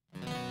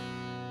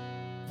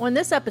On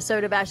this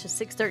episode of Ashes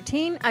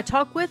 613, I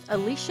talk with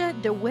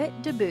Alycia-Rae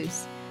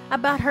DeWit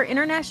about her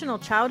international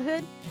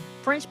childhood,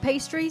 French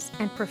pastries,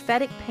 and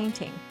prophetic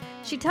painting.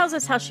 She tells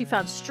us how she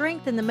found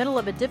strength in the middle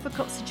of a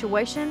difficult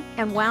situation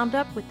and wound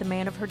up with the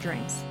man of her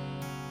dreams.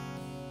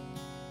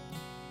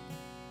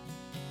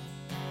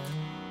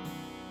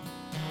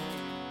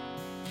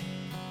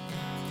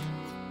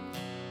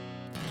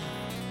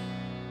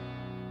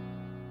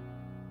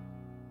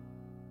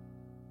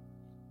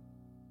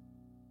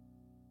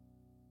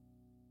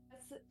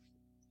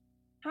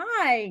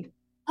 Hi.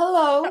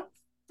 Hello.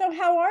 So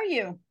how are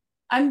you?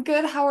 I'm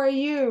good. How are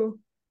you?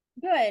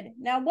 Good.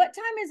 Now, what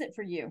time is it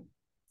for you?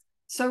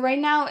 So right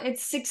now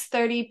it's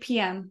 6:30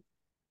 p.m.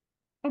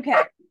 Okay.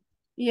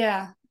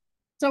 Yeah.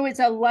 So it's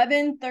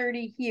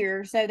 11:30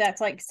 here, so that's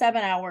like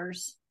 7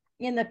 hours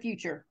in the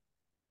future.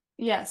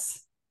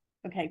 Yes.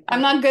 Okay, perfect.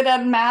 I'm not good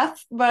at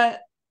math,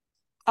 but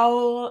I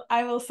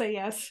will say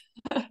yes.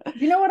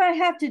 You know what I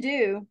have to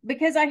do?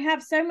 Because I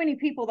have so many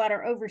people that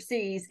are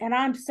overseas and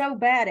I'm so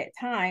bad at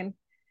time.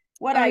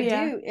 What Oh I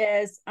yeah. do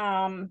is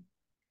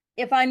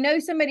if I know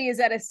somebody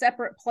is at a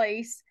separate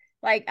place,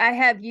 like I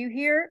have you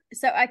here,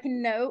 so I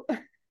can know.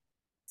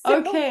 So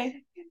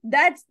Okay.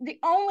 that's the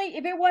only,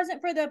 if it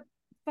wasn't for the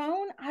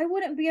phone, I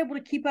wouldn't be able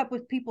to keep up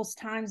with people's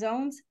time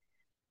zones.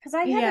 Because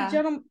Yeah.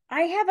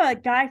 I have a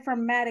guy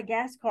from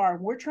Madagascar.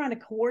 We're trying to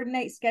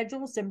coordinate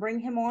schedules and bring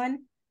him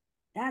on.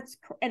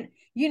 And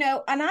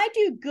and I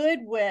do good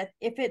with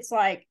if it's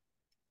like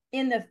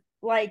in the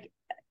like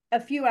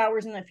a few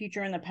hours in the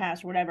future, in the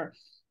past, or whatever.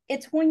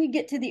 It's when you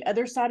get to the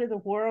other side of the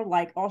world,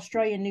 like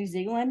Australia and New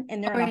Zealand,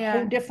 and they're Oh in a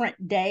whole yeah.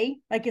 different day.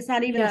 Like it's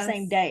not even the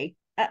same Yes. day.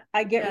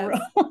 I get Yes.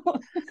 real.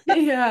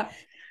 Yeah.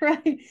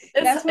 Right. It's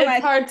That's when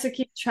it's hard to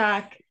keep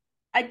track.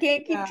 I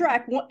can't keep Yeah.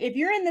 track. If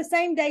you're in the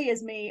same day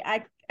as me,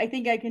 I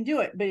think I can do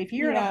it. But if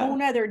you're in a whole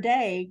Yeah. nother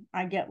day,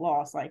 I get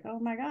lost. Like, oh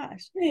my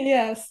gosh.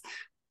 Yes.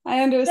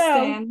 I So,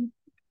 understand.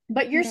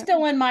 but you're Yeah.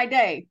 still in my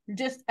day,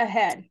 just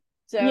ahead.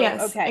 So,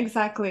 Yes, okay.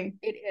 exactly.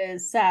 It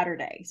is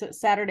Saturday. So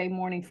it's Saturday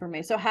morning for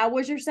me. So how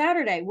was your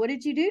Saturday? What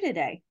did you do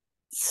today?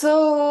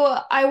 So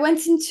I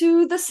went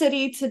into the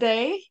city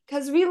today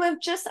because we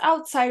live just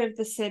outside of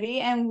the city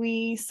and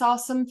we saw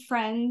some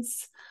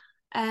friends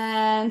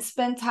and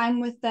spent time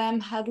with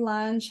them, had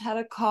lunch, had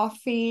a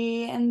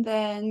coffee, and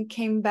then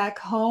came back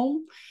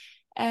home.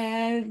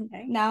 And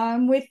Okay. now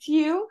I'm with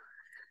you.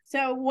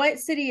 So what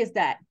city is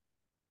that?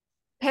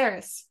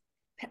 Paris.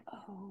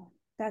 Oh,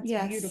 that's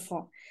Yes,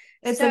 beautiful.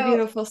 it's a So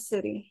beautiful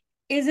city.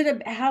 is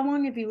it how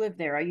long have you lived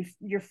there?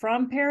 You're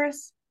from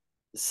Paris?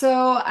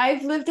 So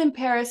I've lived in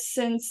Paris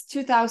since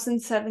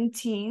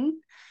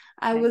 2017.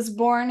 I Okay. was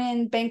born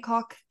in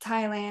Bangkok,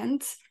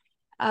 Thailand.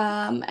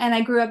 And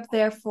I grew up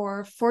there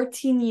for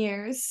 14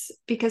 years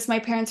because my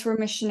parents were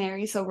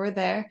missionaries over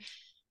there.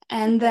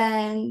 And Okay.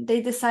 then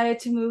they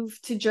decided to move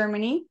to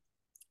Germany,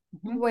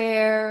 Mhm.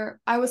 where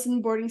I was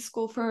in boarding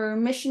school for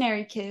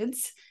missionary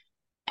kids.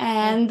 Oh,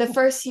 And the cool.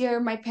 first year,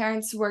 my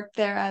parents worked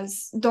there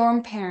as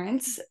dorm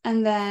parents.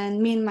 And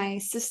then me and my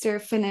sister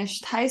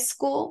finished high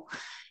school.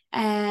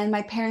 And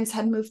my parents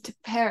had moved to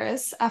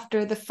Paris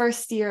after the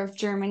first year of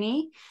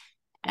Germany.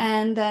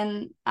 And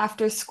then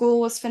after school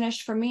was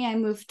finished for me, I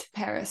moved to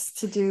Paris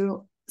to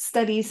do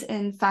studies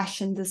in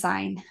fashion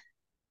design.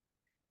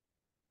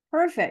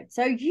 Perfect.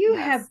 So you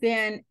have Yes.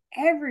 been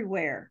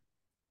everywhere.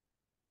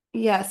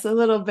 Yes, a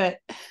little bit.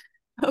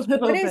 A What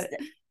little is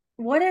bit.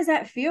 what does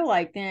that feel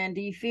like then?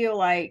 Do you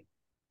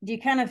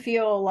kind of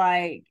feel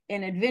like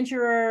an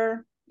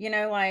adventurer,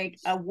 like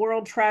a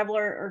world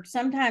traveler, or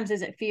sometimes do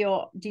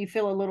you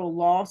feel a little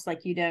lost,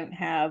 like you don't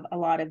have a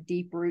lot of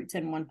deep roots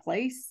in one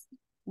place?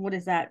 What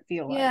does that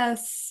feel like?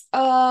 Yes.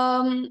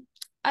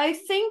 I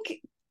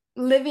think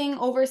living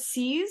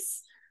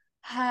overseas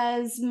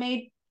has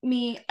made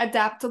me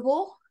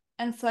adaptable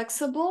and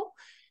flexible,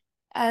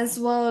 as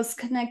well as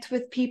connect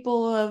with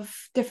people of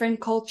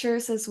different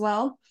cultures as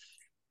well.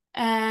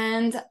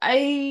 And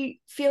I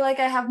feel like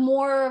I have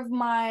more of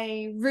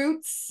my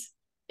roots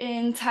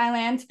in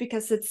Thailand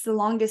because it's the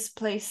longest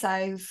place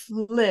I've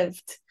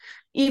lived.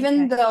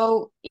 Even Okay.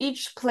 though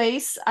each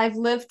place I've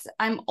lived,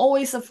 I'm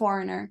always a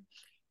foreigner.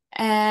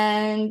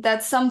 And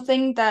that's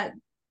something that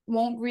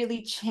won't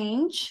really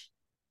change.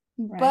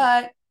 Right.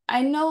 But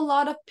I know a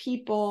lot of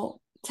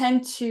people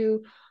tend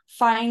to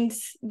find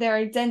their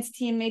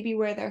identity and maybe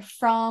where they're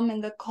from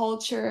and the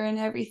culture and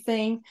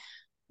everything.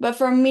 But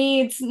for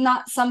me, it's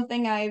not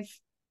something I've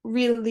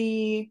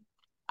really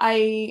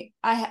I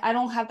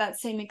don't have that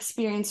same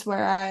experience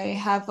where I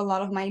have a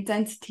lot of my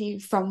identity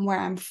from where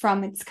I'm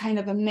from. It's kind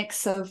of a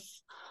mix of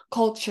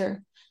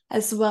culture,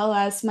 as well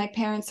as my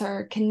parents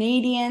are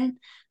Canadian,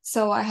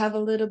 so I have a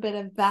little bit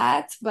of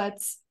that. But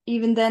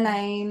even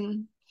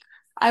then,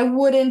 I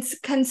wouldn't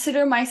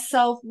consider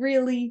myself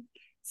really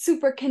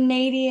super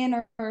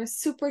Canadian or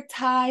super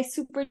Thai,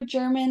 super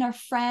German or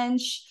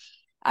French.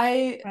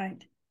 I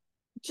Right.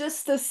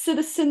 just a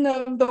citizen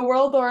of the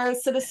world or a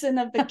citizen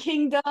of the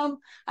kingdom,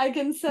 I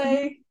can Mhm.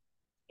 say.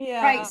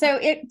 Right. Yeah. So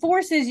it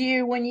forces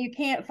you when you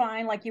can't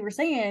find, like you were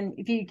saying,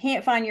 if you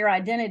can't find your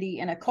identity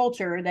in a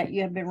culture that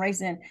you have been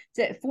raised in,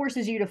 so it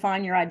forces you to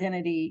find your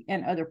identity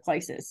in other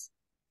places.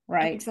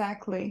 Right.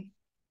 Exactly.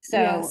 So,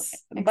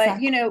 Yes, but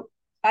exactly.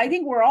 I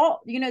think we're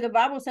all, the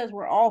Bible says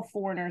we're all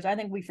foreigners. I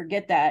think we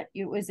forget that.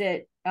 It was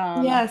it,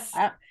 Yes,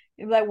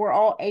 like we're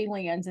all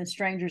aliens and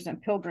strangers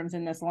and pilgrims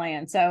in this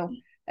land. So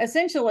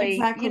essentially,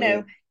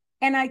 exactly.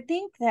 and I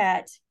think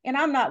that, and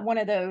I'm not one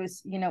of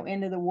those,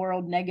 end of the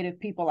world negative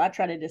people. I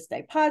try to just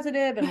stay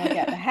positive and look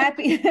at the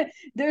happy.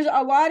 There's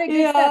a lot of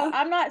good stuff. Yeah.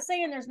 I'm not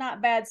saying there's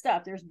not bad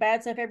stuff. There's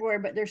bad stuff everywhere,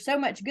 but there's so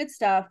much good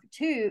stuff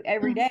too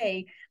every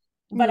day.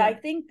 But I Yeah.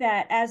 think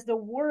that as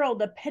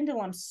the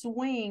pendulum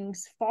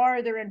swings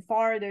farther and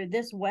farther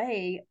this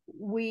way,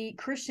 we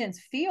Christians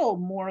feel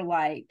more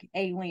like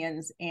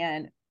aliens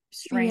and Yeah.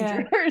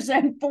 strangers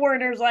and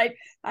foreigners. Like,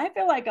 I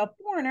feel like a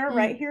foreigner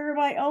right Mm. here in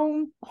my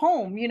own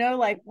home,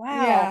 like,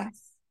 wow.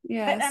 Yes.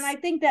 And I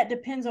Yes. think that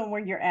depends on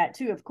where you're at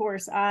too. Of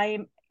course,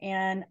 I'm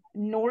in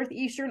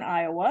northeastern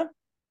Iowa.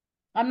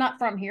 I'm not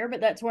from here,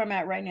 but that's where I'm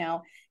at right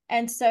now.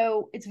 And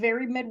so it's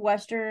very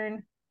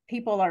Midwestern.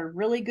 People are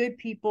really good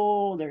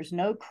people. There's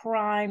no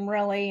crime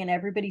really, and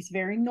everybody's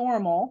very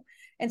normal.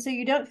 And so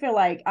you don't feel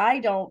like, I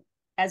don't,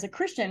 as a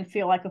Christian,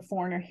 feel like a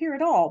foreigner here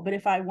at all. But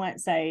if I went,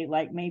 say,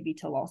 like maybe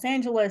to Los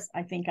Angeles,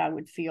 I think I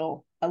would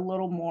feel a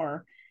little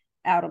more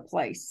out of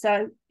place.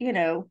 So,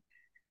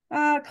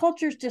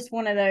 culture is just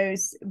one of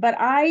those. But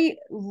I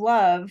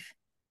love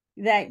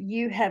that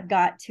you have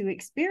got to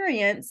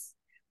experience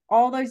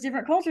all those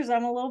different cultures.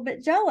 I'm a little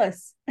bit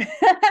jealous because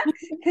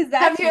Have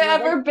that's you really,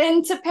 ever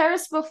been to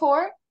Paris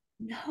before?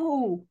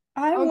 no,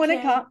 I want to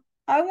Okay. come.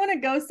 I want to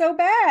go so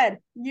bad,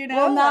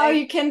 Well, now like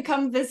you can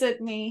come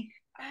visit me.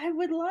 I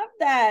would love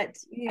that.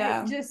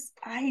 Yeah.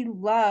 I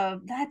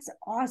love, that's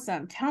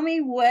awesome. Tell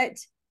me what,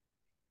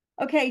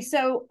 okay,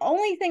 so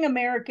only thing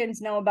Americans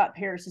know about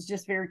Paris is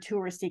just very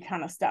touristy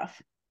kind of stuff.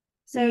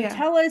 So Yeah.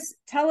 tell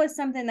us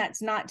something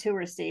that's not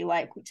touristy.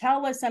 Like,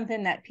 tell us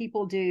something that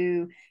people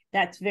do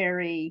that's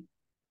very,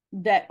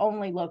 that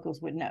only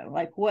locals would know.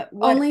 Like,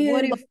 Only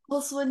what if,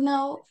 locals would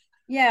know.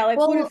 yeah, like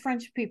what do Well,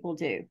 French people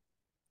do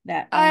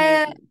that only,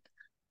 I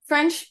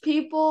French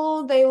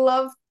people, they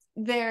love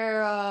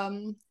their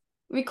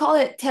we call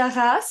it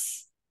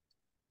terrasse.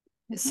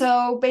 Mhm.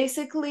 So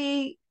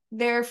basically,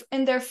 they're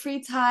in their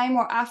free time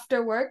or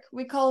after work.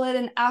 We call it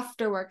an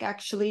after work,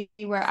 actually,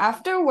 where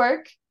after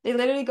work, they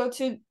literally go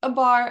to a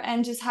bar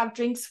and just have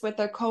drinks with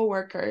their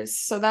coworkers.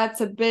 So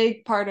that's a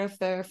big part of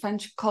their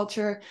French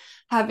culture,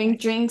 having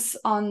That's, drinks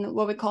on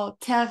what we call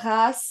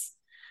terrasse,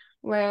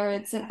 where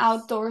it's an that's,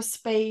 outdoor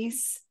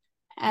space.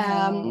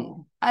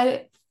 oh,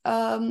 I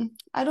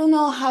don't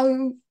know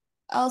how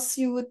else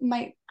you would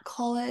might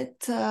call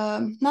it.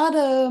 Not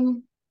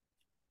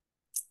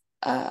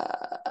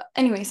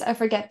anyways, I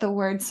forget the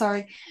word,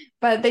 sorry,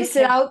 but it's they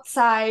sit okay.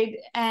 outside,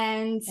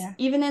 and Yeah.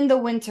 even in the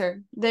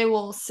winter they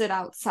will sit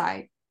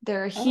outside.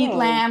 There are heat Oh,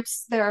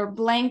 lamps, there are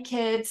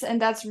blankets,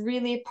 and that's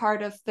really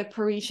part of the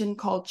Parisian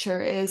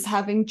culture, is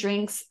having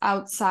drinks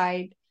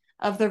outside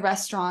of the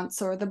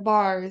restaurants or the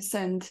bars,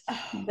 and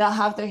oh, they'll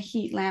have their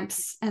heat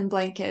lamps and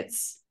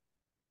blankets.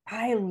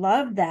 I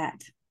love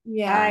that.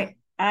 Yeah.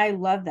 I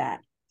love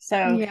that.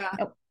 So, Yeah.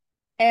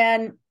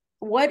 and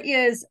what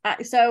is,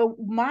 so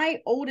my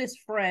oldest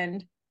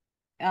friend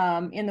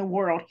in the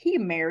world, he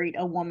married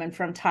a woman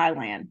from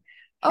Thailand.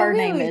 Oh, Her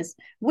name really? is,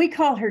 we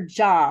call her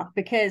Ja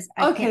because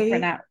Okay.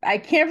 I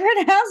can't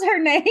pronounce her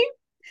name.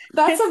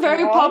 That's a It's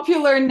very long.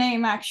 popular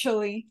name,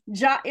 actually.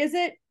 Ja, is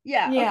it?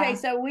 Yeah. Okay. Yeah.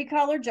 So we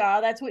call her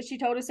Ja. That's what she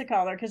told us to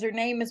call her because her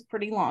name is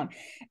pretty long.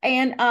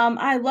 And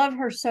I love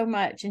her so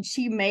much. And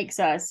she makes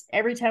us,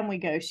 every time we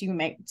go,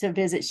 to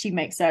visit, she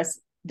makes us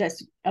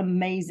this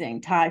amazing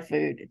Thai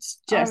food. It's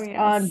Oh, just yes.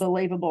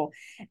 unbelievable.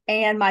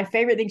 And my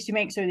favorite thing she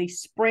makes are these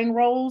spring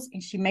rolls,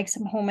 and she makes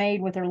them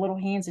homemade with her little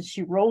hands, and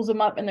she rolls them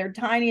up, and they're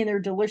tiny and they're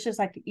delicious.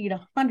 I could eat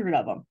 100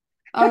 of them.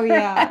 Oh,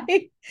 yeah.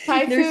 Right?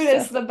 Thai They're food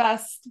is so, the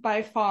best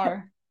by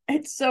far.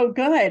 it's so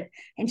good.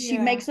 And she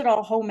Yeah. makes it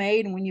all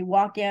homemade. And when you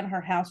walk in,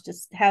 her house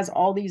just has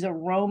all these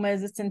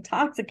aromas. It's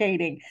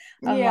intoxicating.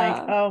 I'm like,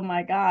 Yeah. oh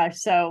my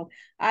gosh. So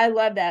I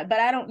love that. But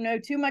I don't know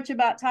too much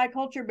about Thai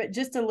culture, but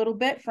just a little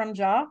bit from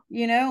Ja,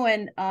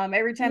 and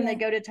every time they Yeah.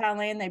 go to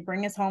Thailand, they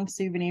bring us home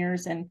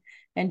souvenirs and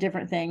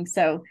different things.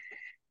 So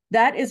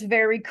that is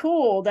very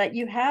cool that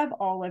you have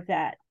all of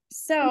that.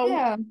 So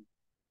Yeah.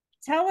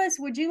 tell us,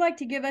 would you like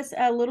to give us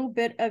a little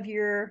bit of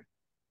your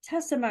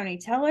testimony?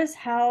 Tell us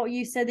how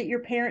you said that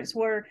your parents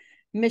were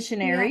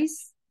missionaries.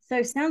 Yes. So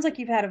it sounds like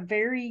you've had a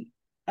very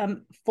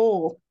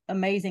full,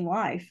 amazing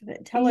life.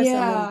 Tell us a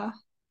little. Yeah.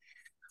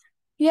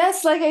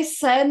 Yes, like I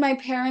said, my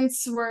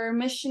parents were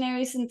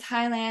missionaries in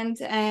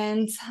Thailand,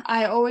 and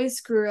I always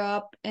grew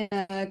up in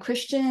a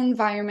Christian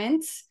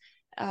environment,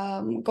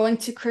 going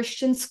to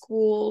Christian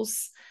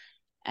schools.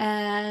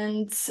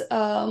 And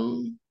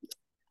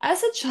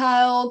as a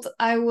child,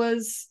 I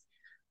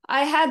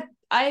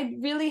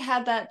really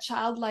had that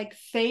childlike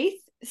faith,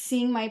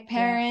 seeing my Yeah.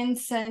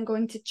 parents and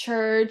going to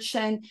church,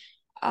 and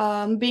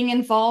being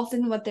involved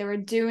in what they were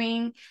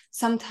doing.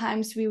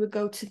 Sometimes we would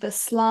go to the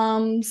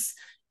slums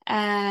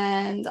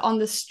and on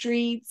the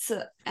streets,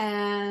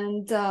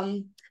 and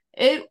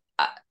it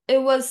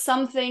it was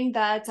something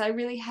that I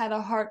really had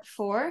a heart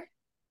for.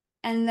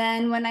 And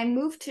then when I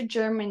moved to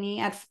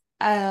Germany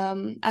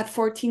at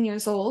 14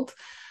 years old,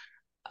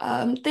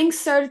 things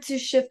started to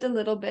shift a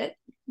little bit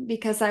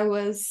because I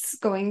was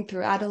going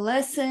through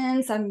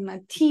adolescence. I'm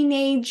a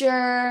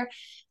teenager,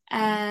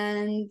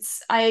 and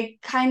I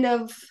kind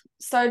of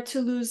started to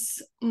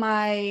lose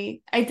my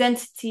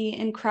identity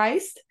in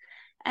Christ.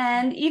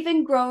 And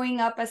even growing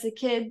up as a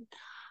kid,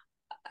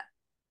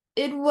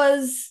 it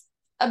was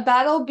a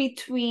battle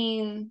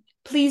between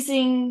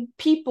pleasing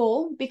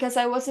people because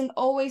I wasn't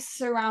always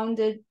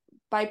surrounded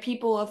by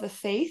people of the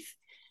faith.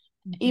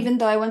 Even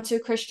though I went to a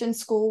Christian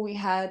school, we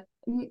had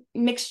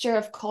mixture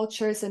of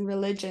cultures and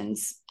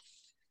religions.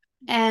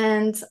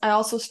 And I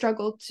also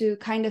struggled to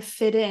kind of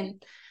fit in.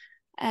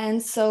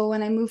 And so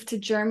when I moved to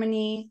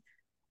Germany,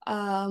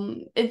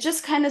 it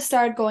just kind of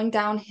started going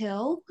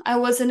downhill. I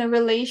was in a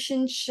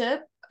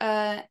relationship,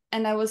 and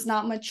I was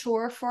not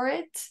mature for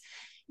it.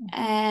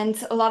 And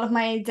a lot of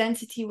my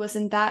identity was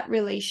in that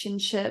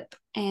relationship.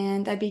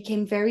 And I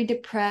became very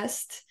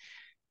depressed.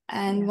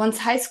 And once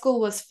high school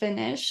was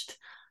finished,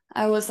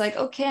 I was like,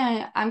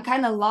 okay, I'm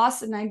kind of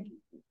lost. And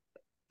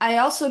I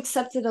also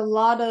accepted a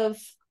lot of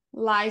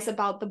lies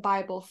about the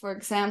Bible. For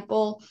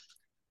example,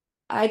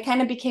 I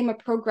kind of became a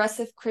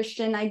progressive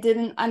Christian. I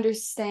didn't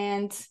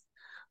understand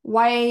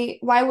why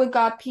would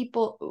God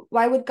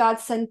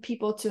send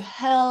people to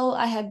hell?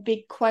 I had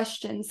big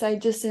questions. I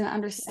just didn't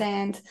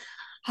understand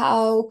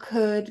how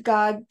could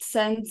God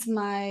send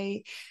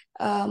my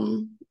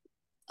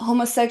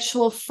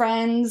homosexual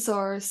friends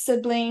or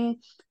sibling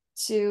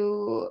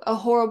to a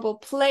horrible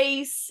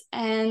place.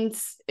 And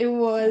it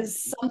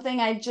was something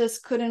I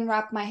just couldn't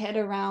wrap my head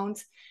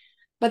around.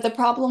 But the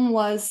problem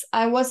was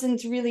I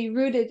wasn't really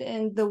rooted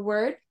in the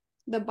word,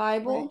 the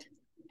Bible. Right.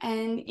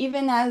 And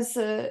even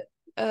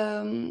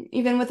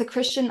even with a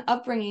Christian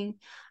upbringing,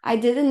 I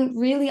didn't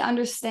really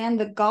understand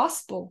the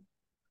gospel.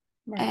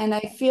 Right. And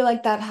I feel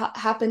like that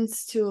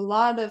happens to a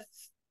lot of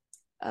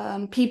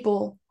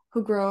people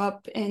who grow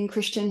up in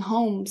Christian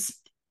homes.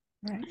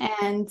 Right.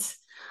 And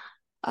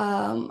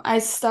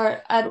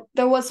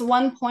there was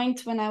one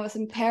point when I was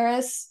in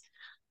Paris,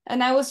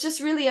 and I was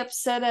just really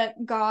upset at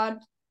God.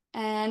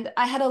 And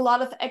I had a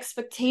lot of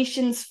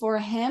expectations for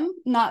him,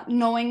 not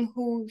knowing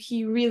who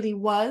he really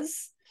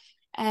was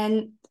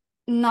and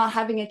not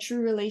having a true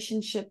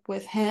relationship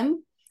with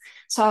him.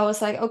 So I was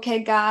like,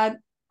 okay, God,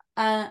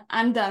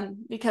 I'm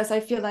done, because I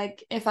feel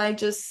like if I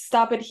just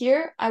stop it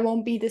here, I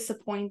won't be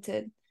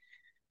disappointed.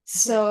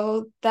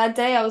 So that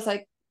day I was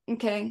like,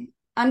 okay,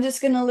 I'm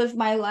just going to live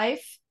my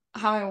life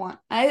how I want.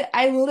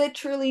 I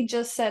literally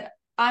just said,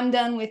 I'm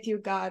done with you,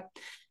 God.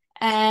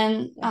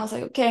 And I was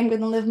like, okay, I'm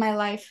going to live my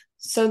life.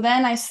 So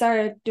then I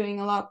started doing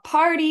a lot of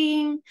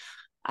partying.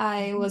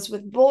 I was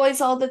with boys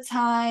all the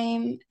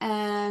time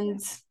and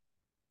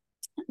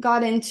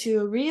got into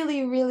a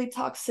really, really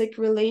toxic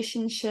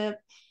relationship.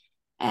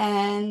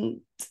 And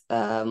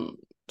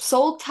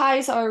soul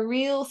ties are a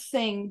real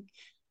thing.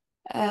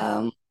 They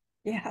are.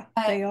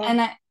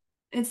 And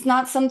it's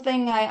not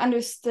something I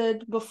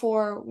understood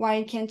before.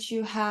 Why can't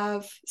you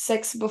have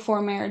sex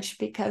before marriage?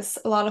 Because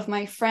a lot of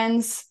my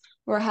friends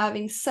were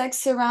having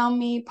sex around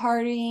me,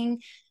 partying,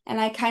 and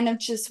I kind of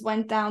just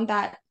went down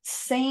that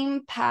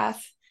same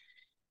path.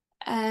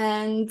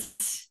 And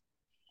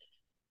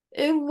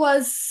it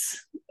was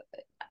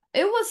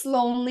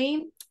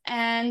lonely,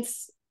 and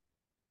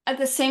at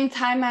the same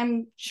time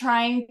I'm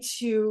trying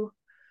to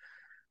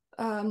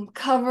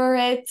cover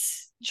it,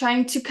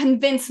 trying to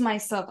convince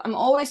myself. I'm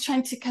always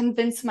trying to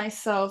convince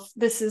myself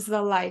this is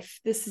the life,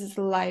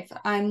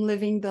 I'm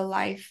living the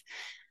life.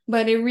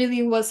 But it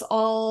really was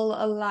all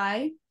a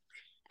lie.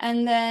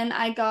 And then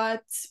I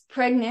got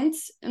pregnant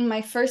in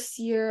my first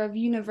year of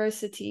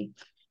university,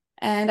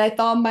 and I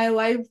thought my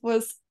life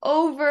was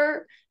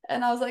over.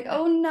 And I was like,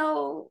 oh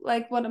no,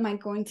 like, what am I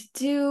going to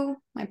do?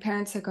 My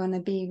parents are going to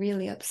be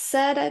really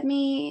upset at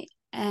me.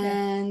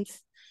 And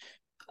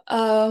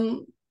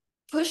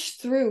push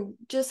through,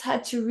 just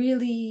had to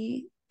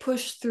really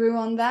push through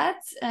on that.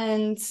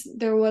 And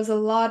there was a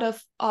lot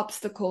of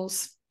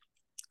obstacles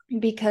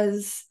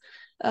because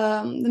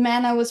the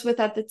man I was with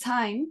at the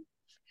time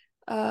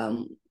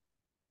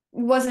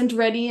wasn't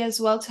ready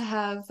as well to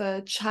have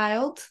a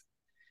child.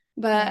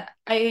 But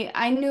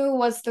I knew it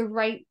was the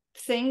right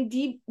thing.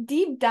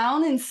 Deep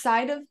down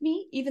inside of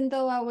me, even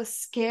though I was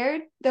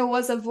scared, there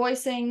was a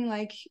voice saying,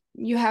 like,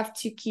 you have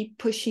to keep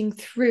pushing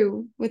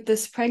through with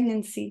this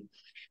pregnancy.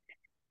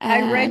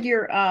 And I read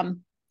your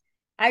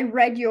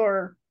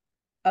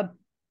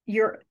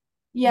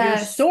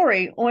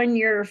story on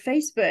your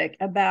Facebook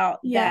about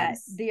that,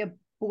 the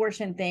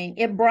abortion thing.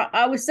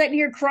 I was sitting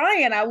here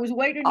crying. I was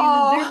waiting in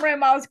the Zoom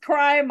room. I was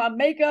crying, my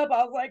makeup.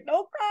 I was like,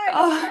 no cry,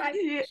 don't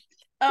cry.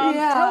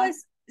 Tell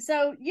us,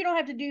 so you don't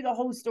have to do the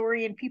whole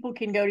story, and people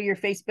can go to your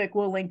Facebook.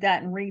 We'll link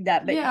that and read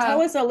that. But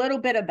tell us a little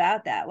bit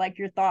about that, like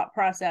your thought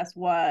process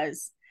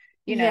was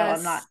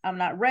Yes. I'm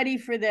not ready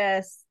for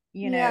this,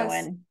 Yes.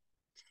 and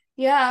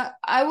Yeah,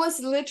 I was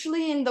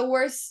literally in the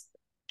worst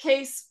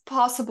case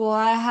possible.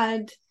 I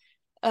had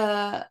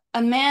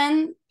a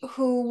man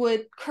who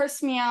would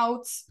curse me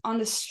out on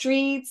the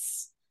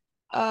streets,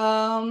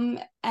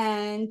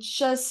 and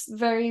just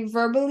very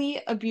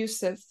verbally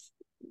abusive.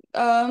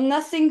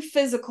 Nothing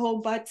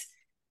physical, but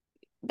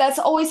that's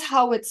always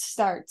how it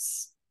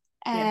starts.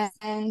 yes.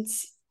 And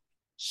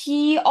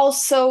he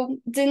also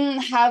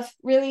didn't have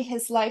really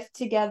his life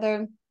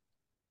together.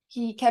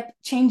 He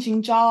kept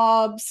changing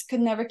jobs, could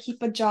never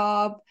keep a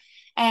job.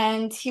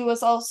 And he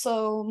was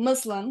also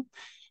Muslim,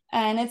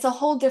 and it's a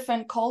whole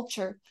different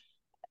culture.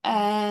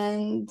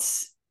 And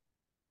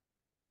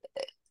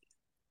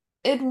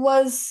it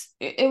was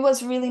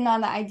really not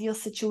an ideal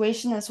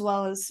situation, as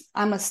well as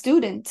I'm a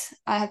student.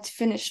 I had to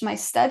finish my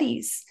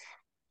studies,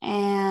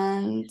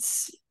 and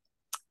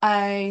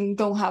I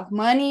don't have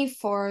money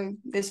for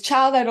this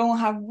child. I don't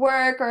have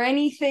work or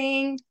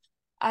anything.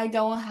 I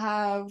don't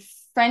have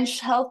French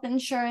health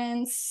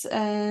insurance,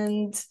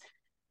 and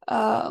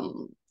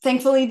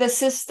thankfully the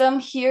system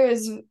here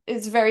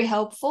is very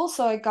helpful.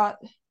 So I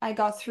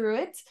got through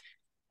it,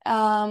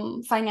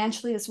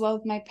 financially as well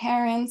with my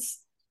parents.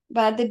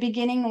 But at the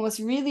beginning, it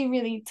was really,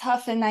 really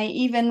tough. And I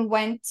even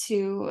went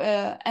to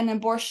an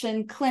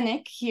abortion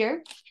clinic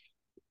here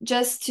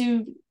just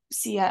to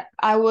see it.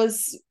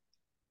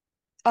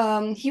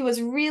 He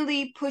was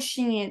really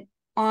pushing it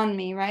on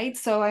me, right?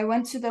 So I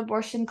went to the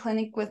abortion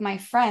clinic with my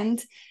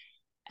friend,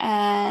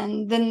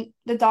 and then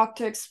the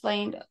doctor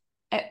explained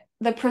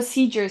the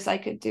procedures I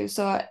could do.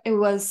 So it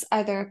was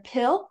either a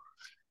pill,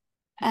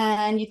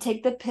 and you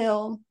take the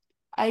pill.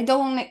 I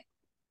don't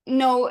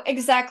know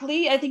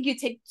exactly. I think you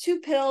take two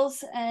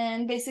pills,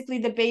 and basically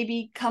the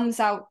baby comes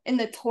out in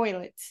the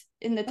toilet.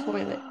 In the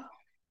toilet,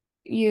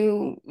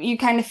 you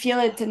kind of feel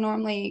it, and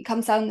normally it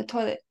comes out in the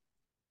toilet,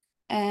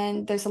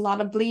 and there's a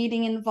lot of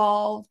bleeding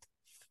involved.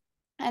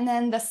 And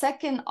then the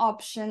second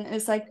option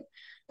is like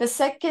the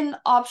second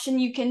option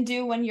you can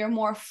do when you're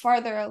more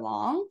farther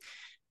along.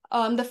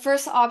 The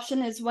first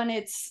option is when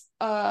it's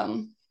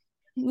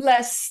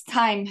less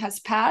time has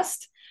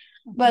passed,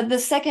 but the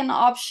second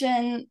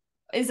option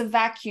is a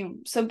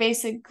vacuum. So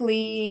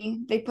basically,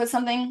 they put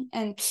something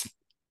and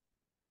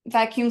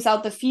vacuums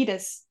out the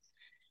fetus.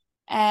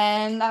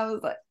 And I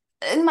was like,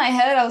 in my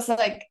head, I was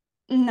like,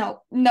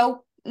 no,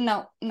 no,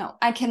 no, no,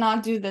 I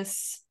cannot do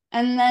this.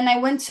 And then I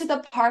went to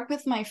the park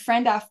with my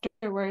friend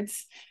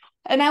afterwards.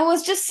 And I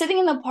was just sitting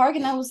in the park,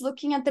 and I was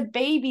looking at the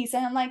babies,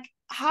 and I'm like,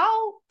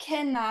 how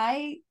can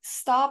I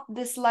stop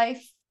this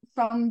life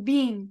from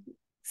being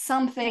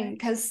something? Right.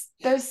 Because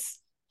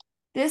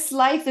this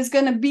life is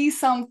going to be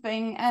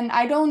something, and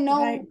I don't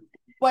Right. know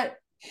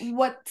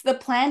what the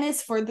plan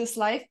is for this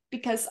life,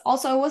 because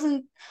also I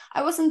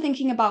wasn't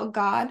thinking about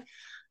God.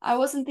 I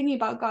wasn't thinking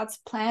about God's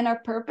plan or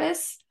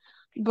purpose,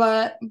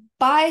 but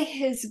by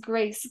his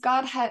grace,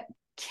 God had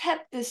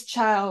kept this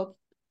child,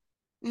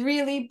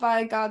 really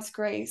by God's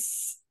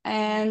grace.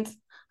 And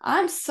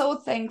I'm so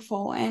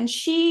thankful. And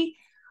she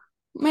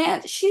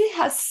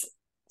has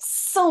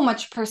so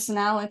much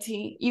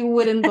personality. You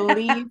wouldn't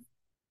believe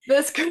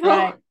this girl.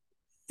 Right.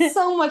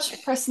 So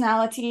much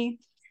personality.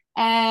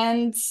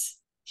 And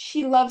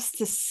she loves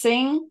to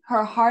sing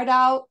her heart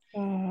out.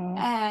 Oh,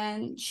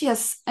 And she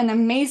has an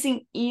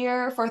amazing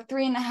ear for a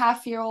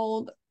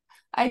 3.5-year-old.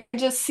 I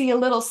just see a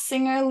little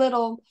singer,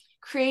 little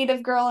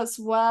creative girl as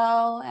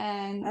well,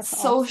 and that's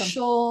awesome.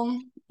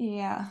 social.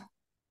 Yeah.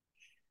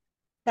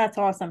 That's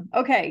awesome.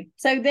 Okay.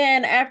 So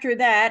then after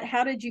that,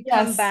 how did you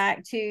come Yes.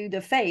 back to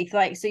the faith?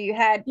 Like, so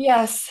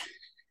Yes.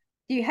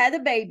 you had the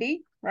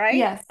baby, right?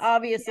 Yes.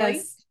 Obviously.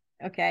 Yes.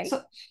 Okay.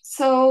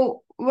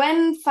 So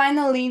when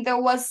finally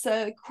there was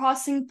a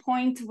crossing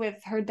point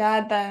with her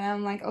dad, that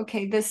I'm like,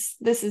 okay, this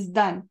is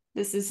done.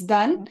 This is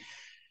done.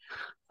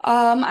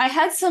 I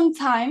had some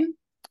time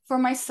for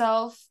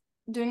myself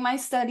doing my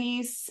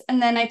studies,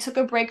 and then I took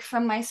a break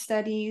from my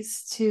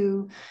studies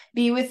to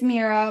be with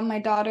Mira, my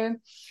daughter.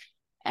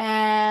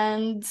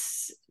 And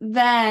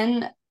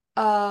then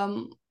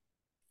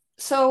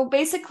so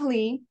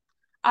basically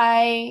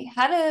I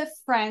had a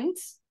friend,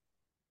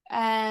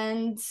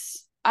 and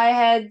I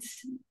had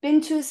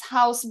been to his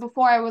house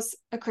before I was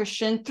a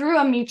Christian through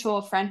a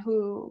mutual friend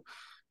who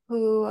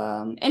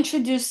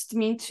introduced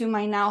me to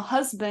my now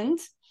husband.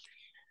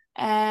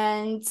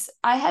 And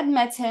I had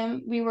met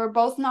him. We were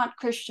both not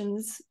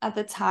Christians at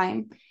the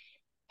time.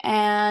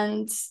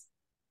 And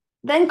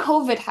then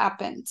COVID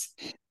happened.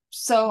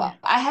 So Yeah.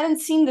 I hadn't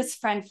seen this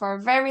friend for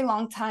a very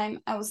long time.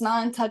 I was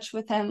not in touch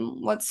with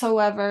him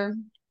whatsoever.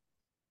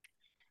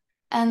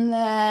 And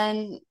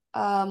then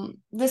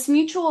this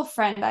mutual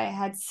friend I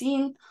had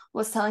seen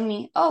was telling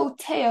me, "Oh,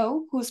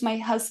 Theo, who's my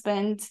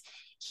husband,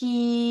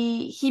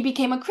 he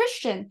became a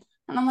Christian."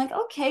 And I'm like,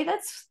 "Okay,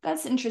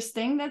 that's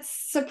interesting. That's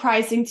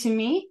surprising to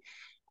me."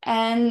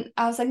 And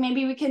I was like,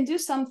 maybe we can do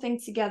something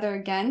together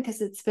again,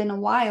 because it's been a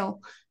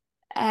while.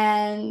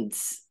 And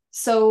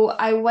so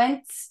I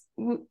went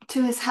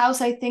to his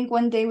house, I think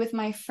one day with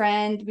my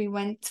friend. We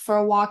went for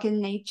a walk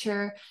in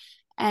nature,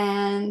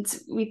 and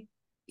we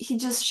he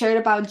just shared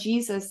about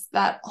Jesus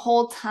that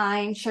whole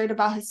time, shared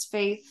about his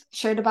faith,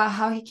 shared about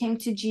how he came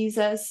to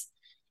Jesus.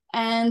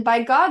 And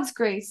by God's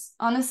grace,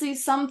 honestly,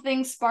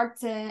 something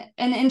sparked an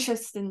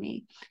interest in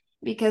me,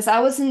 because I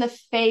was in the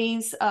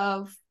phase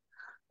of,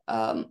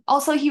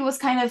 also, he was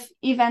kind of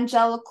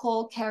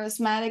evangelical,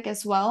 charismatic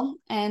as well.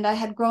 And I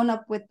had grown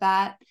up with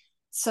that.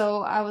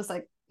 So I was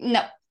like,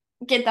 no,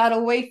 get that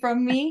away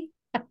from me.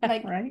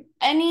 Like Right.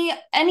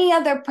 any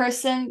other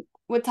person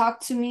would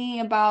talk to me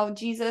about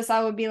Jesus,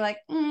 I would be like,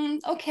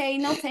 okay,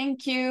 no,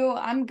 thank you.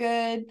 I'm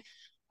good.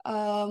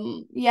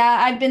 Yeah,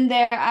 I've been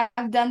there.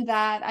 I've done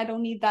that. I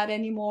don't need that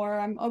anymore.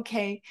 I'm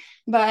okay.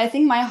 But I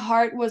think my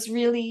heart was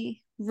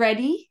really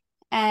ready,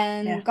 Yeah.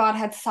 and God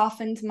had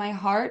softened my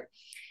heart.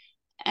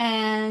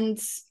 And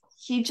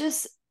he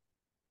just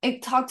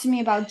it talked to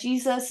me about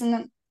Jesus, and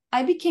then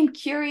I became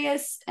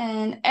curious,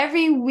 and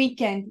every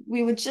weekend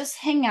we would just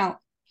hang out,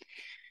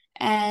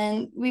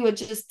 and we would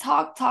just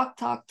talk,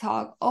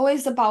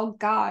 always about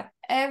God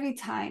every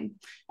time.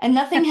 And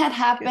nothing had Good.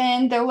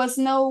 happened. There was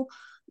no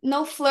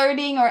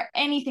flirting or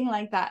anything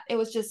like that. It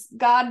was just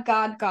God,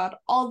 God, God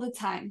all the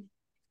time.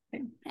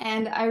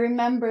 And I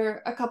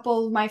remember a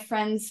couple of my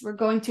friends were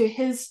going to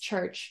his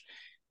church,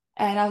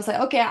 and I was like,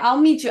 okay, I'll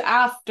meet you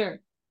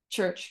after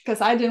church, because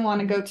I didn't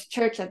want to go to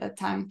church at that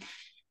time.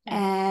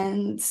 Yeah.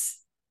 And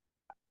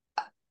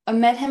I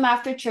met him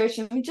after church,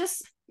 and we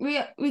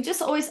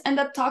just always end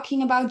up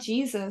talking about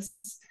Jesus.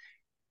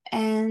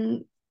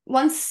 And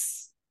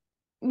once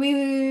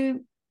we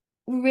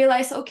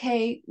realized,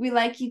 okay, we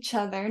like each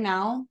other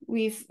now.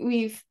 We've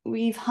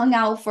hung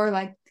out for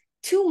like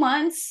 2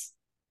 months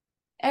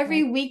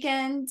every Right.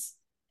 weekend,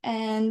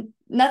 and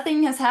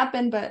nothing has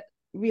happened, but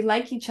we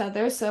like each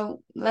other,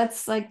 so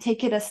let's like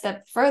take it a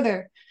step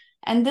further.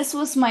 And this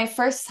was my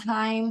first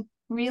time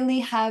really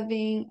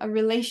having a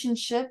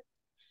relationship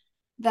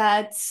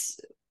that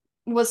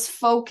was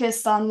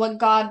focused on what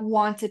God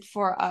wanted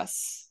for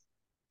us.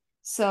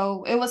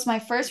 So it was my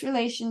first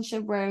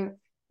relationship where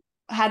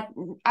I had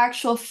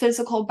actual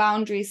physical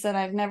boundaries that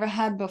I've never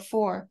had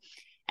before.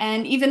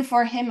 And even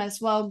for him as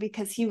well,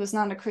 because he was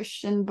not a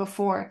Christian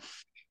before.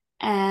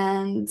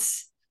 And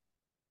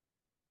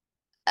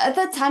at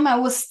that time, I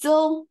was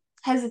still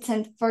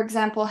hesitant, for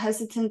example,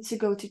 hesitant to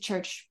go to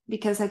church,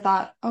 because I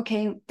thought,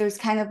 okay, there's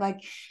kind of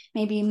like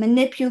maybe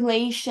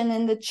manipulation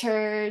in the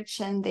church,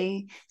 and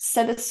they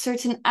set a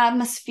certain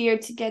atmosphere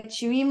to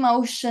get you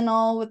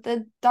emotional with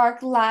the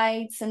dark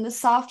lights and the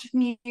soft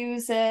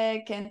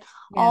music and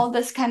Yeah. all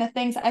this kind of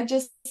things. I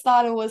just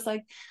thought it was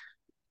like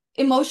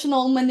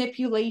emotional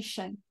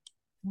manipulation.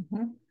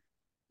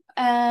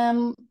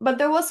 Mm-hmm. But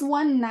there was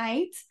one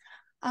night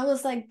I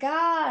was like,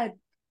 God,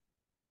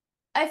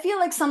 I feel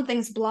like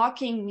something's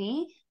blocking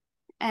me,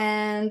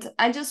 and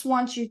I just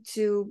want you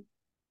to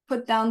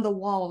put down the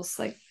walls,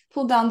 like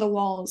pull down the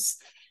walls,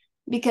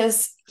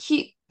 because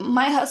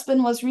my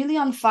husband was really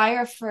on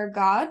fire for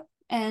God,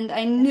 and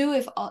I knew,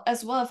 if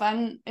as well, if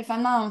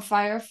I'm not on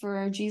fire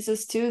for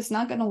Jesus too, it's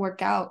not going to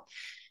work out.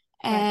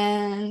 Right.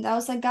 And I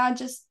was like, God,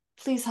 just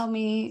please help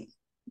me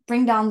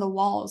bring down the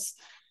walls.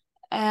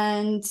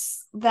 And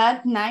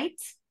that night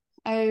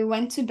I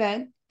went to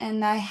bed,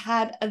 and I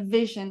had a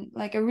vision,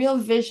 like a real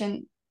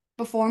vision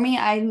before me.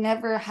 I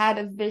never had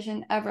a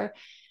vision ever.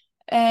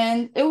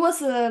 And it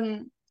was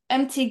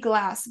empty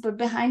glass, but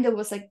behind it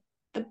was like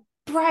the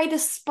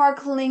brightest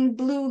sparkling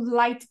blue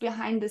light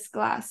behind this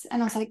glass.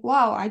 And I was like,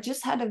 wow, I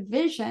just had a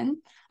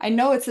vision. I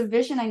know it's a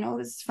vision. I know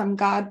this is from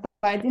God,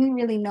 but I didn't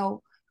really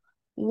know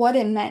what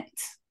it meant.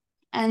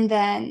 And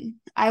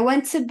then I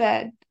went to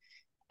bed,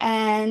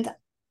 and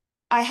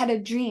I had a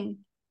dream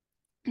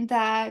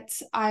that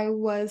I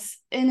was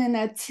in an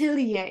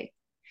atelier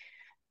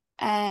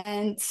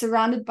and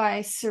surrounded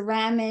by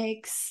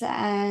ceramics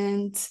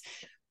and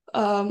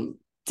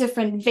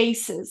different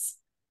vases.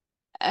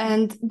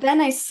 And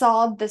then I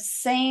saw the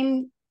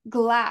same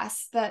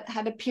glass that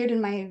had appeared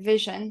in my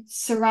vision,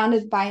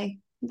 surrounded by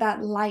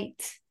that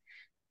light.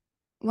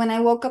 When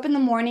I woke up in the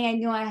morning, I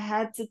knew I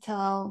had to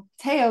tell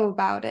Teo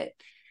about it.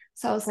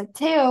 So I was like,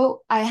 Teo,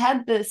 I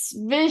had this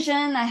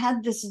vision, I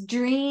had this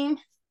dream,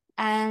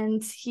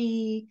 and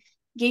he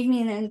gave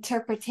me an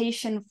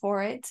interpretation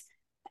for it.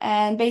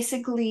 And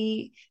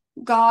basically,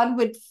 God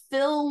would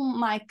fill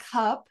my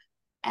cup,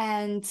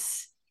 and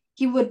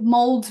he would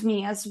mold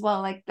me as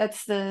well. Like,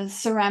 that's the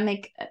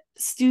ceramic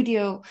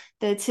studio,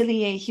 the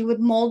atelier. He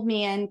would mold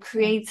me and Yeah.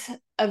 create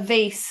a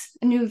vase,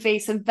 a new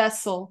vase, a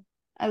vessel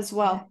as Yeah.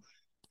 well.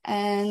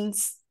 And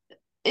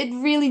it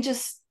really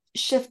just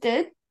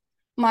shifted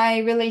my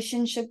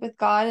relationship with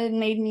God. It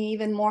made me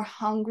even more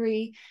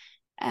hungry.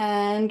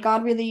 And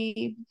God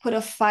really put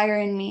a fire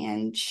in me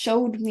and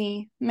showed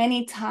me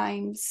many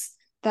times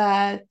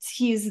that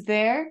He is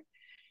there,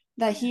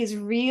 that He is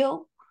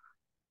real.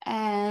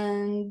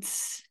 And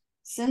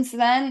since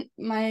then,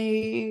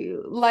 my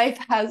life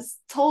has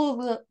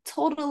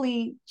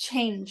totally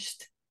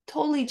changed.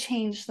 Totally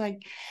changed.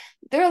 Like,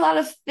 there are a lot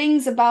of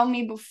things about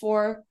me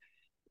before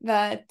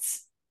that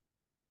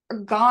are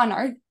gone,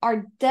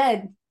 are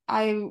dead.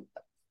 I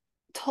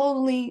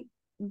totally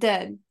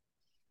dead.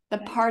 the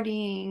Right.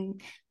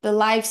 partying, the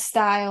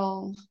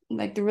lifestyle,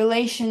 like the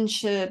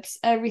relationships,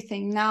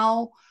 everything.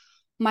 Now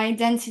my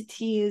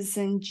identity is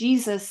in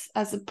Jesus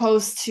as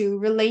opposed to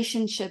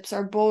relationships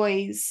or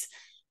boys.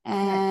 Right.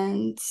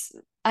 And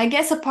I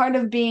guess a part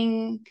of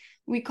being,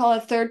 we call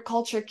it third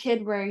culture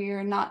kid, where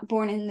you're not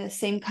born in the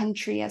same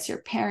country as your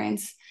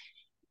parents.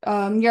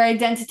 Your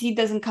identity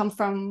doesn't come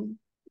from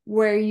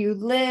where you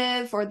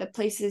live or the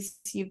places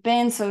you've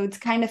been. So it's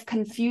kind of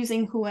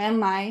confusing. Who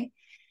am I?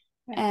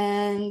 Right.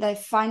 And I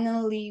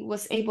finally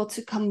was able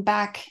to come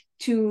back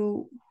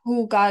to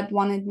who God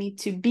wanted me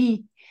to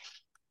be.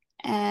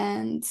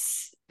 And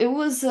it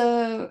was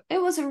a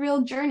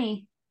real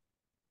journey.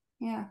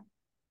 Yeah.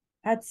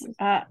 That's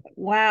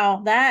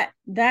wow.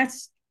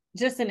 That's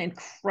just an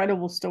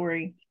incredible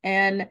story.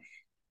 And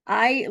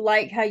I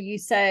like how you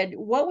said,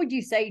 what would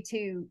you say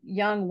to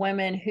young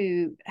women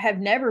who have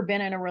never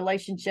been in a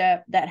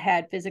relationship that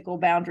had physical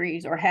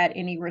boundaries or had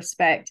any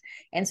respect?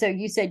 And so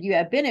you said you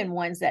have been in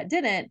ones that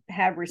didn't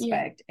have Yeah.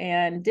 respect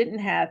and didn't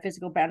have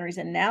physical boundaries,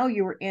 and now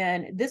you were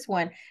in this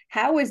one.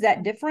 How is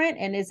that different,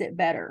 and is it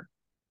better?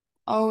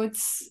 Oh,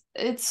 it's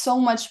so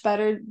much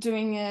better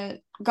doing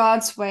it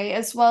God's way,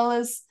 as well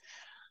as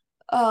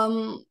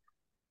um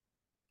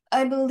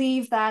I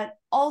believe that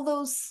all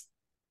those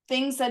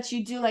things that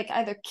you do, like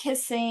either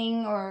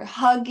kissing or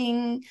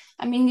hugging,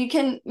 I mean, you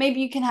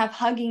can have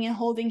hugging and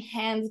holding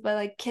hands, but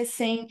like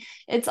kissing,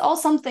 it's all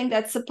something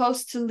that's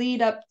supposed to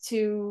lead up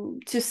to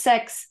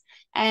sex.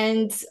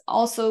 And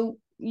also,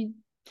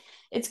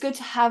 it's good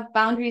to have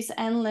boundaries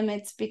and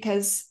limits,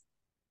 because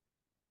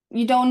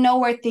you don't know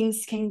where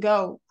things can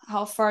go,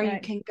 how far you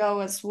Right. can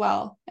go as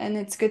well. And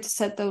it's good to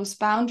set those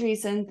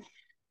boundaries and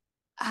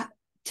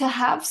to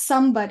have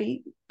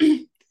somebody.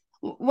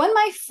 When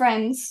my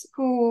friends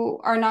who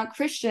are not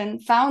Christian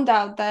found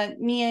out that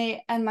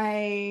me and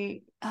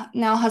my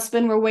now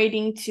husband were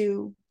waiting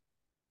to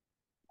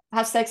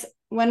have sex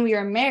when we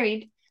were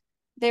married,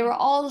 they were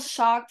all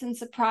shocked and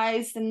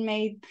surprised and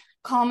made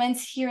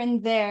comments here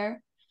and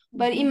there.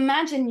 But Mm-hmm.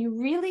 imagine you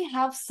really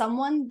have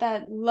someone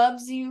that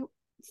loves you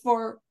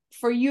for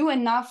you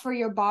and not for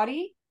your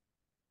body.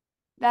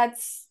 That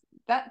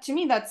to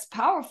me, that's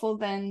powerful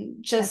than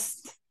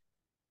That's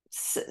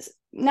just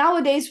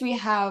nowadays we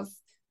have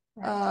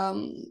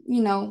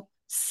right.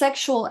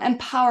 sexual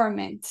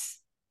empowerment,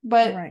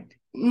 but Right.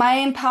 my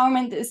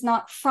empowerment is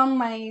not from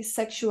my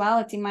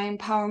sexuality. My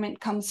empowerment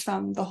comes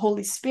from the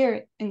Holy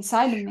Spirit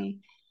inside of me.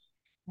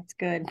 That's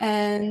good.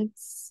 And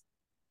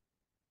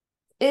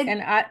it,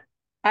 And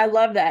I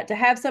love that, to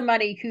have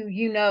somebody who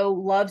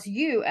loves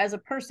you as a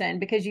person,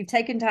 because you've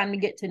taken time to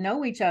get to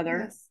know each other.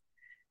 yes,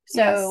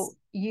 So yes,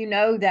 you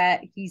know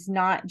that he's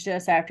not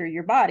just after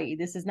your body.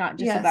 This is not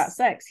just about yes,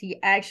 sex. He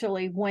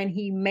actually, when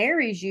he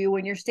marries you,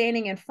 when you're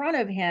standing in front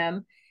of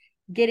him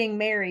getting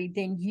married,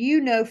 then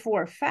you know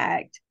for a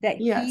fact that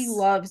he yes,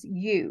 loves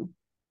you.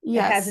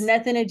 It has yes,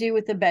 nothing to do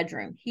with the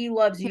bedroom. He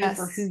loves you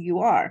for who yes, you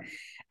are.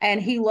 And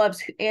he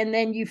loves, and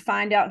then you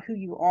find out who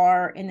you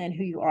are, and then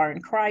who you are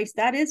in Christ.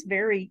 That's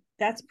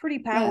pretty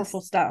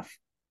powerful yes, stuff.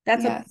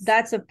 yes,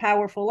 That's a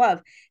powerful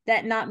love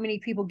that not many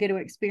people get to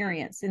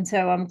experience. And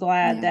so I'm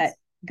glad that yes,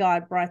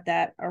 God brought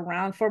that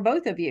around for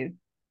both of you.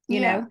 You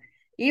know, yeah,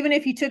 even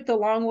if you took the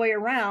long way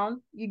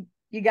around, you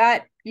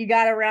got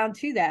around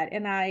to that.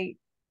 And I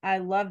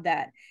love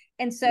that.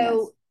 And yes.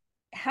 so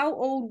how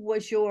old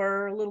was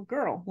your little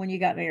girl when you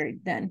got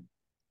married then?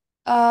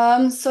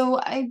 So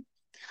I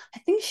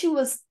think she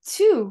was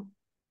two,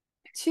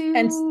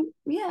 And is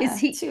yeah,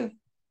 he, two.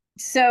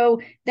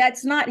 so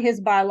that's not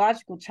his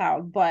biological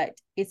child, but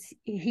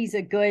he's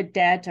a good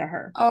dad to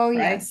her, Oh,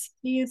 right? yes.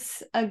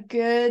 He's a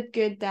good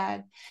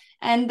dad.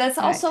 And that's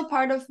Right. also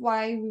part of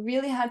why we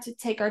really had to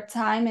take our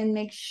time and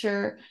make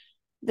sure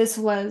this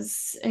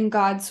was in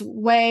God's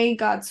way,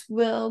 God's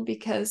will,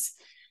 because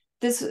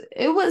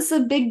it was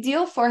a big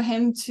deal for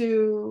him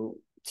to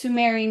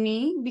marry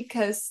me,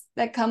 because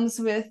that comes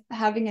with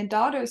having a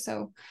daughter.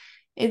 So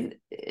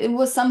it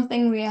was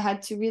something we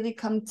had to really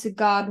come to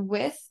God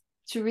with,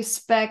 to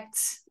respect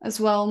as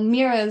well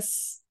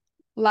Mira's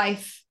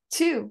life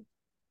too,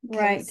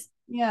 Right. because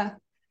yeah,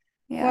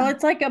 Well, yeah.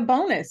 it's like a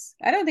bonus.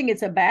 I don't think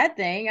it's a bad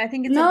thing. I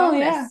think it's a No,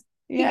 yeah. bonus.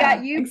 He got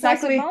Yeah, you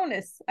plus a exactly.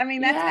 bonus. I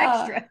mean, that's Yeah.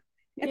 extra.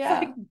 It's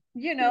like,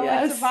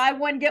 Yeah. it's a Yes. buy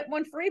one, get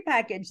one free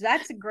package.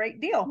 That's a great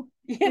deal,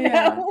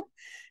 Yeah.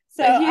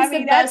 So, But I he's the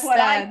mean, that's best what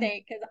I dad.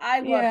 think, because I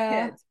love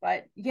Yeah. kids,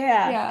 but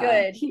yeah, Yeah.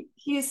 good.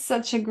 He's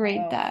such a great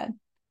Oh, dad.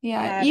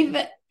 Yeah. that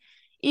is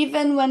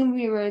Even when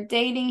we were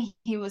dating,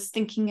 he was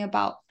thinking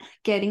about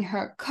getting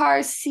her a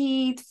car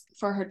seat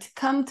for her to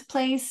come to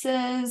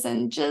places,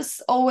 and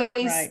just always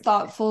right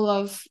thoughtful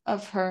of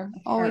her.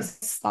 of Always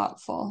her.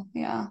 thoughtful.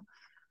 Yeah.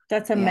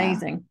 That's Yeah.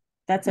 amazing.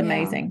 That's Yeah.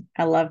 amazing.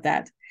 I love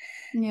that.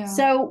 Yeah.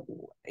 So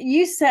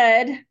you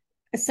said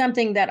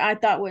something that I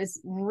thought was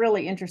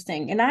really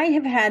interesting. And I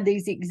have had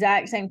these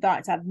exact same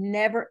thoughts. I've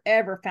never,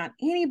 ever found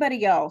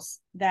anybody else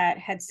that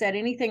had said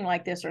anything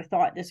like this or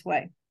thought this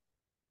way.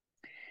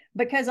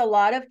 because a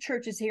lot of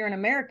churches here in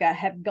America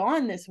have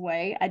gone this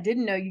way. I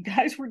didn't know you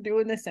guys were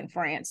doing this in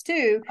France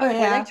too, Oh where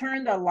they yeah.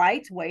 turn the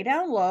lights way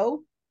down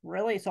low.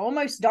 Really, it's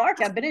almost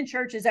dark. I've been in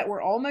churches that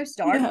were almost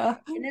dark, Yeah.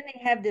 and then they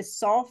have this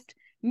soft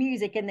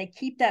music and they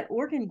keep that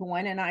organ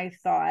going. And I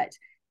thought,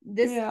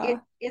 Yeah.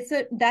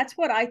 that's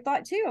what I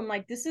thought too. I'm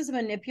like, this is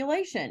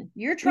manipulation.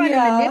 You're trying to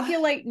Yeah.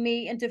 manipulate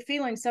me into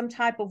feeling some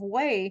type of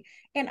way,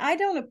 and I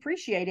don't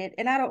appreciate it,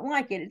 and I don't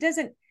like it.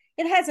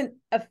 It hasn't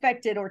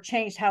affected or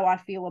changed how I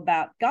feel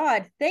about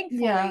God. Yeah.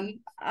 Thankfully,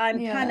 I'm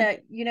kind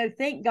Yeah. of,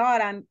 thank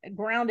God I'm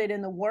grounded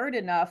in the word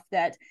enough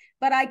that,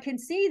 but I can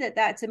see that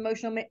that's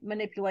emotional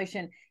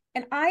manipulation.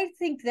 And I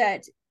think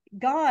that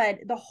God,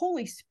 the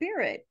Holy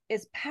Spirit,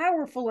 is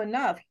powerful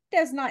enough. He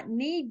does not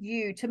need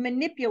you to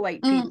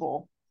manipulate Mm.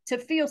 people to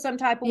feel some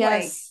type of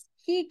way. Yes.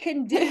 He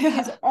can do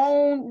his Yeah.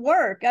 own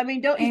work. I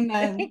mean, don't you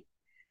Amen. think?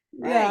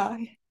 Right. Yeah.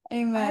 I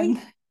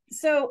Amen.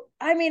 so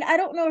I mean, I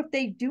don't know if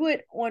they do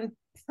it on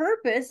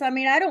purpose. I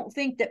mean, I don't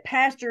think that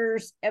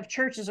pastors of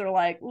churches are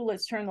like, oh,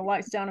 let's turn the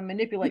lights down and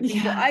manipulate people.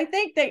 Yeah. I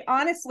think they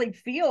honestly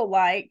feel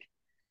like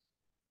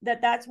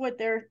that's what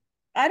they're.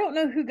 I don't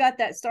know who got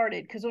that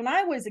started, because when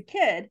I was a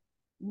kid,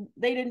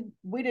 we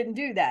didn't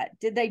do that.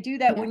 Did they do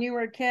that Yeah. when you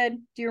were a kid?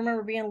 Do you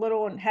remember being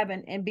little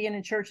and being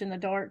in church in the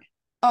dark?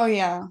 Oh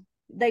yeah.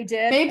 They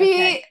did. Okay.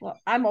 Maybe Well,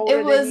 I'm it older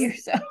than was you,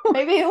 so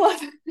maybe it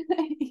was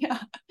yeah.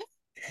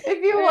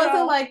 Maybe it wasn't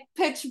well, like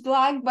pitch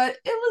black, but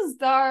it was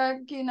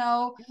dark, you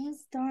know. it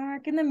was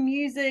dark, and the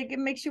music, it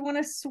makes you want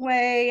to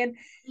sway. And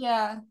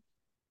Yeah.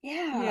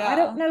 yeah, I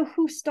don't Yeah. know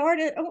who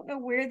started. I don't know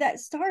where that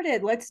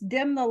started. Let's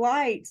dim the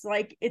lights.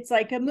 Like it's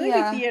like a movie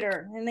Yeah.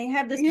 theater, and they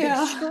have this big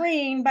Yeah.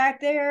 screen back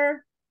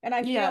there. And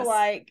I feel Yes.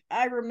 like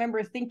I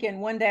remember thinking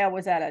one day I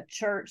was at a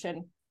church,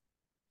 and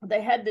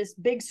they had this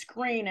big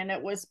screen, and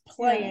it was Yeah.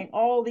 playing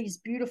all these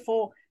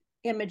beautiful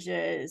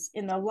images,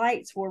 and the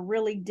lights were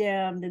really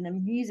dimmed, and the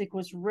music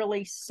was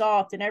really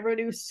soft, and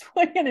everybody was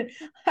swinging. And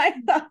I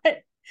thought,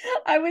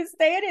 I was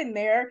standing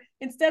there,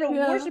 instead of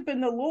Yeah.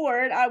 worshiping the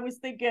Lord, I was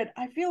thinking,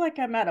 I feel like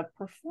I'm at a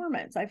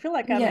performance. I feel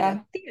like I'm in a Yeah.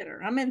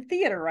 theater. I'm in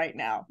theater right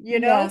now,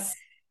 Yes.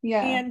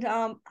 Yeah.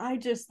 And I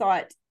just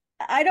thought,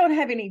 I don't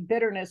have any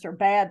bitterness or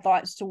bad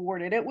thoughts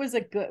toward it. It was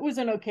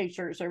an okay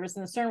church service,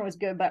 and the sermon was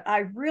good, but I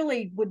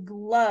really would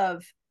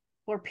love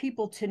for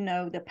people to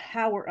know the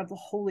power of the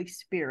Holy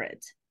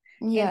Spirit,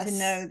 and to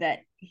know Yes. that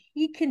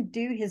he can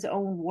do his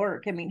own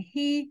work. I mean,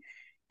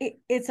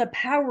 it's a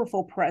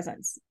powerful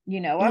presence. I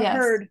Yes.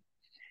 heard,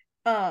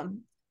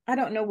 I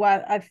don't know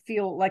why I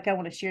feel like I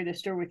want to share this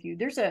story with you.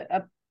 There's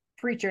a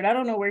preacher, and I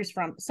don't know where he's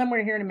from,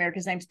 somewhere here in America.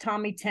 His name's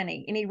Tommy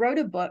Tenney, and he wrote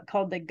a book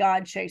called The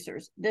God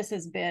Chasers. This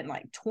has been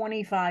like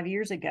 25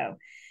 years ago.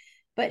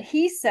 But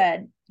he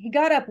said he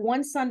got up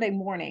one Sunday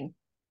morning,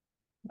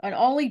 and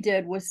all he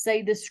did was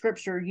say this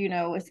scripture,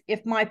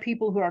 if my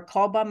people who are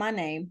called by my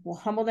name will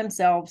humble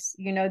themselves,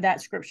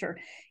 that scripture.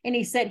 And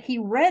he said he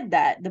read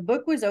that. The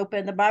book was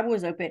open, the Bible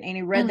was open, and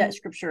he read that Mm.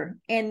 scripture.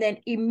 And then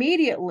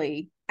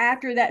immediately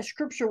after that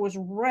scripture was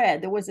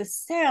read, there was a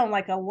sound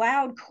like a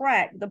loud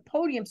crack. The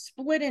podium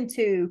split in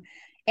two,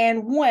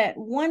 and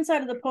one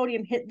side of the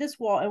podium hit this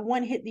wall and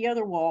one hit the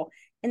other wall.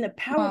 And the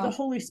power of the Wow.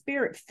 Holy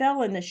Spirit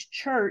fell in this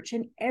church,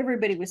 and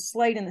everybody was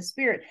slain in the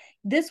spirit.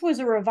 This was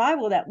a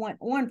revival that went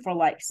on for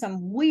like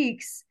some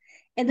weeks.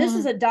 And this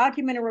is Mm. a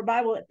documented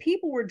revival that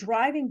people were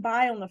driving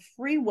by on the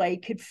freeway,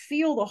 could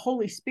feel the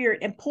Holy Spirit,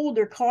 and pulled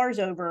their cars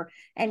over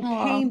and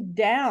Wow. came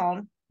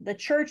down. The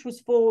church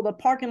was full, the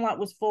parking lot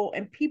was full,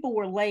 and people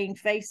were laying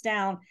face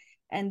down.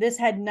 And this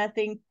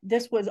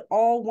was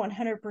all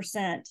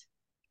 100%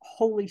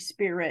 Holy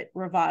Spirit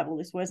revival.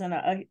 This wasn't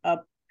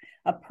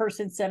a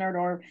person centered,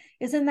 or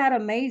isn't that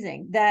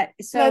amazing?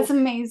 That's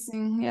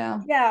amazing. Yeah.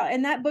 Yeah,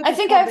 and that book I is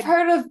think called I've the.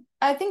 heard of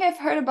I think I've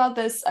heard about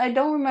this. I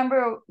don't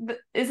remember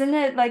isn't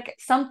it like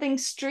something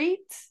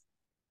street?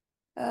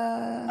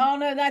 Oh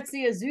no, that's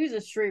the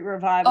Azusa Street Oh,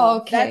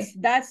 revival. That's okay.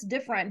 that's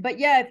different. But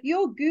yeah, if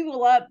you'll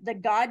Google up the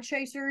God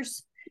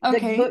Chasers, the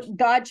Okay. book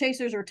God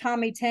Chasers, or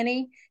Tommy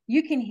Tenney,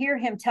 you can hear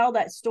him tell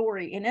that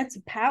story, and it's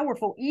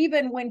powerful.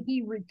 Even when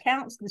he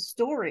recounts the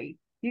story,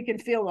 you can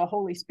feel the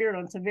Holy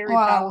Spirit. It's a very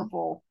Wow.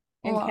 powerful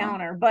Wow.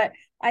 encounter. But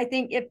I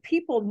think if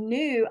people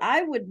knew,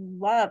 I would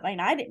love. I mean,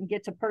 I didn't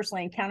get to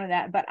personally encounter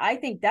that, but I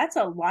think that's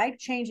a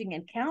life-changing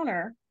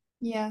encounter,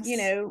 Yes.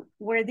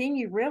 where then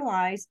you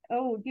realize,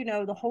 oh,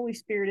 the Holy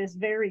Spirit is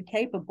very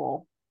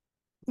capable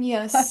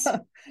Yes.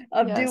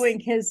 of Yes. doing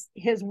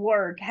his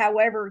work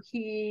however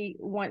he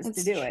wants to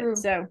It's do it. true.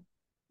 So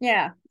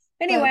yeah.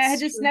 Anyway, I had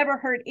That's just true. never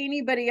heard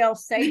anybody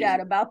else say that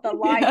about the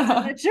lights in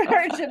Yeah. the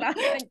church. And I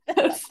think I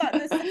That's thought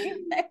the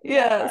same thing. I thought,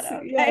 yes.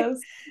 okay, Yes.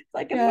 it's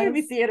like a movie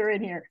Yes. theater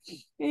in here.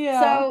 Yeah.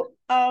 So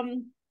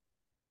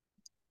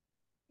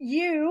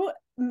you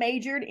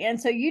majored in,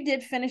 so you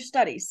did finish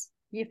studies.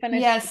 You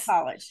finished Yes.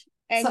 college, So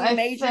and you I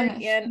majored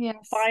finished. in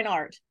Yes. fine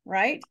art,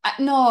 right?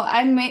 No,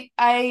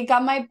 I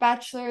got my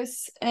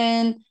bachelor's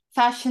in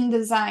fashion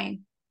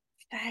design.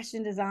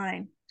 Fashion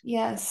design.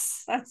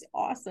 Yes. That's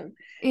awesome.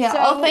 Yeah,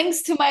 all So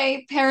thanks to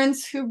my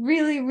parents who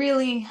really,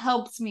 really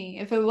helped me.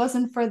 If it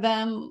wasn't for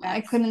them, I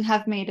that's, couldn't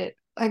have made it.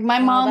 Like my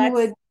well, mom that's,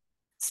 would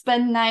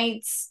spend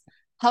nights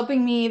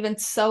helping me even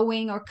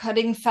sewing or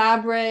cutting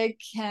fabric,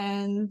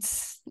 and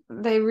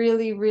they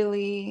really,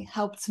 really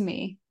helped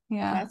me.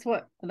 Yeah.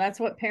 that's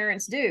what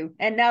parents do.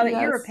 And now that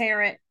you're a Yes.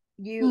 parent,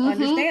 you Mm-hmm.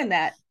 understand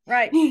that,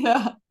 right?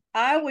 Yeah.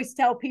 I always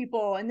tell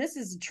people, and this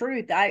is the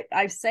truth,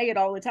 I say it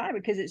all the time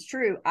because it's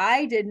true.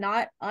 I did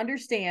not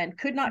understand,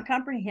 could not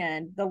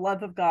comprehend the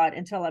love of God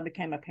until I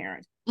became a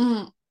parent.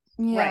 Mm.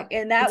 Right.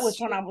 Yeah, And that it's was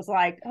when true. I was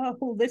like,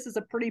 oh, this is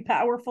a pretty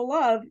powerful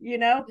love,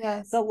 the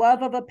Yes.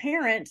 love of a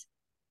parent,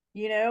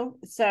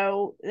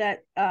 so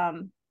that's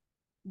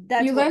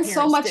You what learn so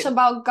parents much do.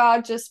 about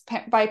God just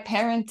by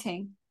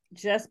parenting.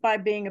 Just by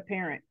being a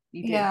parent,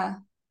 you do. Yeah.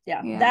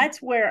 Yeah. Yeah.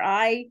 That's where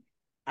I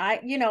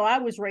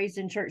was raised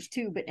in church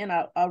too, but in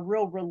a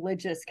real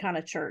religious kind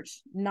of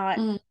church,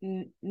 Mm.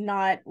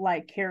 not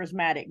like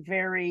charismatic,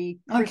 very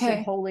Christian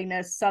Okay.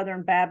 holiness,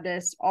 Southern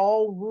Baptist,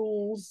 all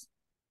rules,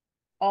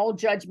 all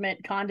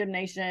judgment,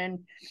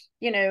 condemnation.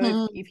 If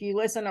Mm. if you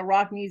listen to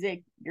rock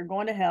music, you're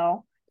going to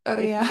hell. Oh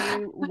If yeah.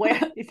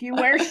 you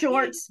wear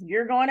shorts,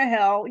 you're going to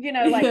hell.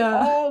 Like Yeah.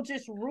 all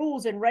just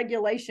rules and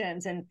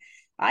regulations. And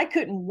I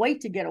couldn't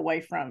wait to get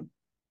away from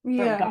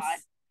God.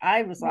 Yes.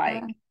 I was Yeah.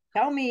 like,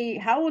 tell me,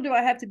 how old do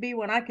I have to be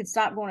when I could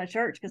stop going to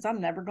church? Because I'm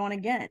never going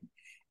again.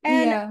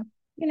 And,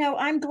 Yeah.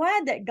 I'm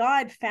glad that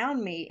God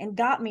found me and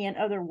got me in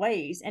other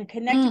ways and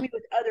connected Mm. me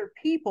with other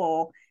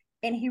people.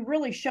 And he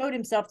really showed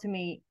himself to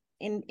me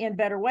in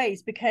better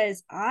ways,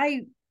 because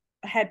I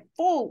had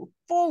full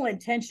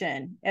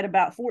intention at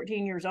about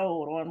 14 years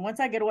old on, once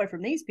I get away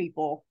from these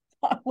people,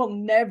 I will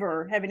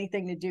never have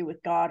anything to do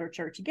with God or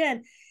church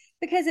again,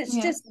 because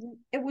Yeah.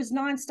 it was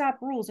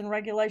nonstop rules and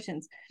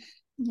regulations.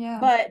 Yeah.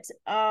 But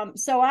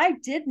so I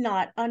did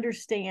not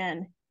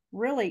understand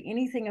really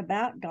anything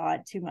about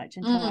God too much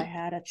until I Mm.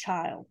 had a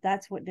child.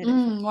 That's what did it for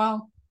Mm. me.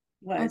 Wow.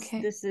 Was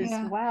Okay. this is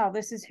Yeah. wow,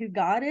 this is who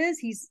God is.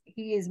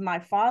 He is my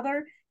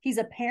father. He's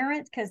a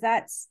parent, because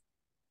that's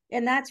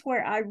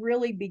where I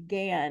really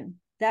began.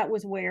 That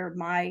was where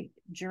my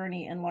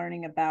journey in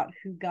learning about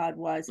who God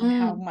was and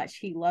how Mm. much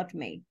he loved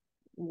me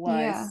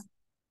Yeah.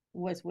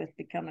 was with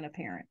becoming a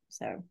parent.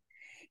 So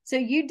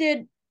you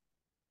did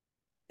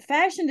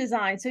fashion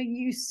design. So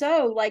you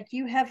sew, like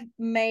you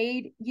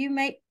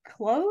make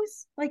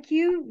clothes, like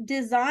you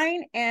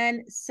design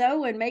and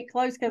sew and make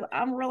clothes, because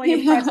I'm really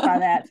impressed by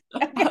Yeah.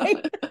 that. Okay.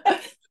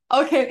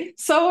 Okay.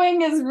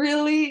 Sewing is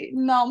really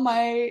not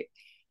my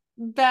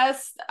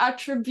best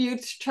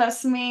attribute.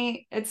 Trust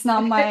me, it's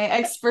not my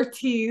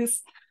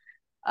expertise.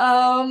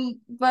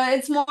 But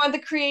it's more the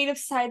creative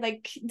side,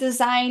 like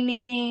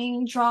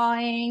designing,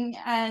 drawing,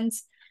 and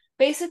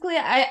basically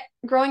I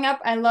growing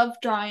up I loved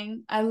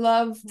drawing. I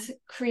loved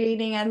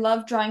creating, I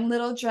loved drawing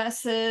little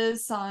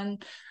dresses on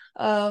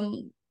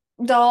um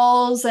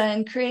dolls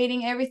and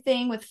creating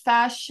everything with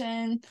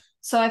fashion.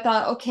 So I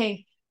thought,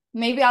 okay,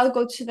 maybe I'll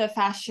go to the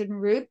fashion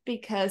route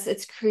because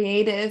it's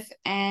creative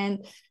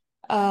and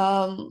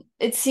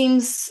it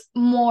seems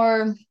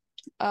more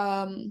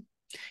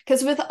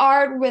because with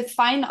art, with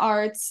fine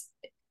arts,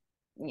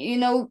 you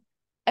know,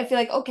 I feel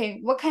like, okay,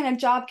 what kind of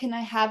job can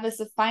I have as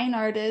a fine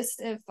artist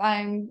if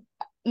I'm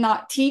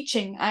not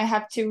teaching? I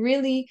have to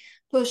really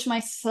push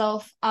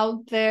myself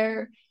out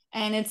there,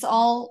 and it's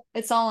all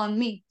on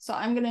me. So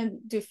I'm gonna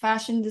do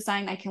fashion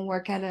design. I can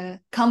work at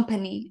a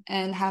company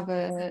and have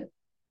a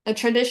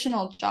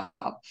traditional job.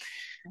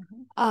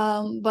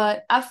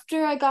 But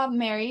after I got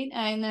married,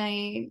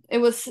 and it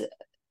was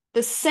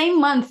the same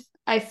month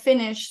I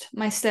finished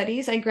my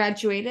studies, I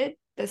graduated.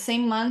 The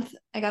same month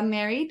I got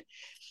married,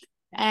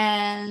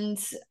 and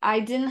I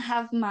didn't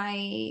have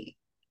my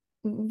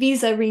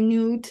visa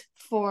renewed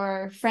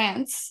for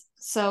France.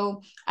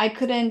 So I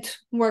couldn't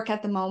work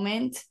at the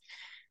moment.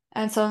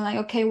 And so I'm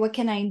like, okay, what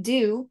can I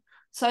do?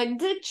 So I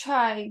did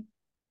try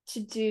to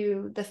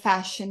do the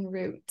fashion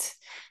route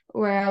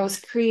where I was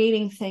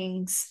creating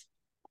things.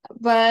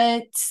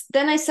 But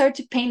then I started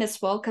to paint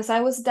as well because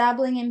I was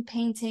dabbling in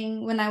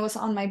painting when I was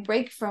on my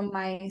break from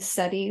my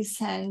studies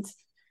and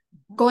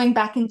going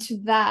back into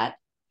that.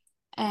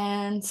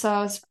 And so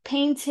I was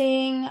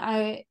painting.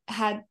 I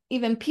had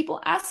even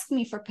people ask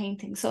me for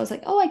painting. So I was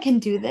like, oh, I can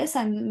do this.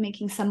 I'm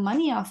making some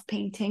money off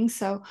painting.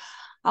 So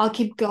I'll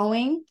keep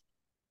going.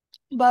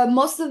 But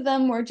most of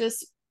them were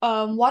just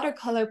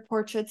watercolor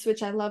portraits,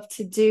 which I love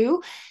to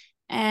do.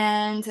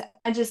 And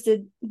I just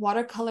did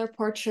watercolor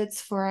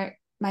portraits for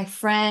my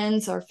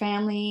friends or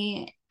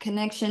family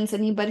connections.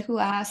 Anybody who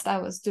asked, I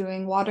was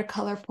doing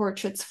watercolor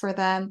portraits for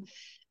them.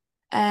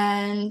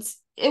 And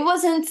it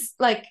wasn't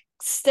like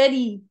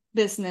steady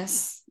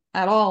business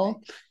at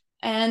all.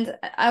 And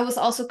I was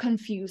also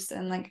confused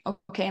and like,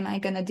 okay, am I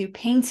going to do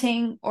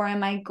painting or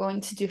am I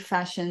going to do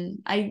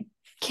fashion? I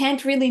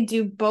can't really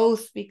do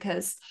both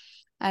because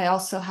I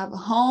also have a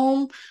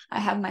home. I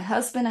have my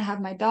husband. I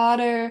have my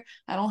daughter.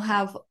 I don't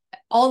have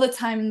all the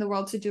time in the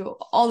world to do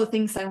all the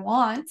things I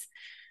want.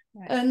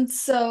 Right. And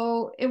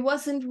so it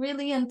wasn't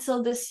really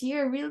until this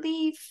year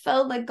really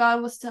felt like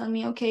God was telling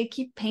me, okay,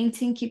 keep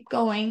painting, keep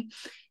going.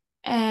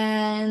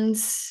 And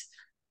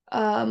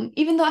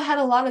even though I had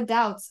a lot of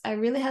doubts, I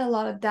really had a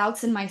lot of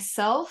doubts in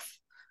myself.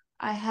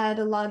 I had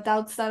a lot of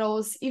doubts that I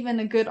was even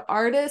a good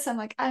artist. I'm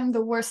like, I'm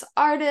the worst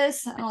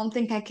artist. I don't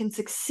think I can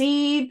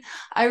succeed.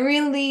 I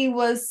really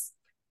was,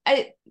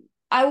 I,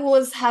 I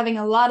was having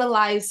a lot of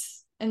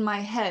lies in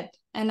my head,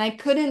 and I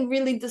couldn't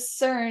really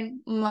discern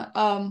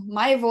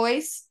my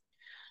voice,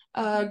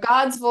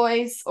 God's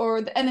voice,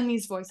 or the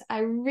enemy's voice. I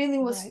really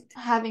was Right.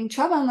 having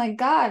trouble. I'm like,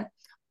 God,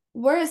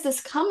 where is this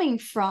coming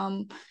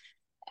from?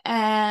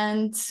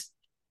 And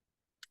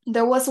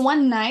there was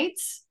one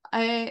night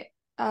I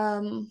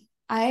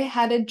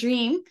had a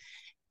dream,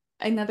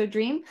 another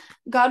dream.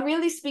 God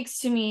really speaks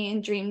to me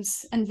in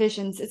dreams and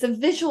visions. It's a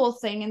visual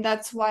thing, and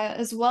that's why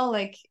as well,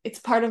 like, it's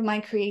part of my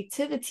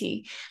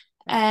creativity.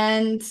 Right.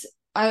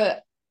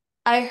 And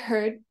I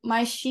heard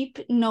my sheep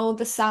know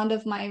the sound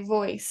of my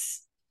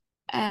voice,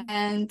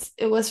 and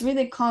it was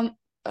really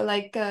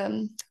like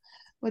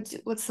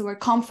what's the word,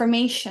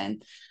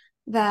 confirmation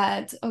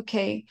that,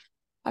 okay,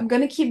 I'm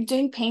going to keep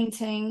doing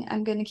painting.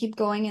 I'm going to keep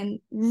going and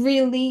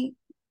really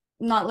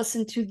not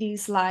listen to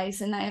these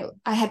lies. And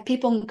I had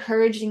people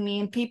encouraging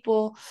me and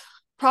people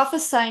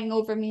prophesying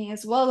over me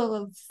as well,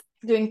 of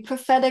doing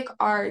prophetic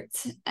art.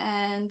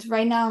 And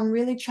right now I'm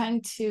really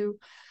trying to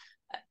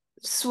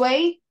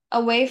sway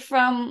away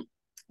from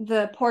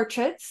the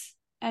portraits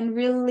and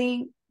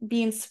really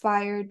be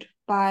inspired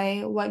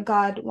by what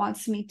God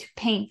wants me to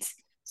paint,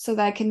 so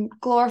that I can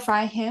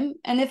glorify him.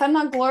 And if I'm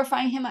not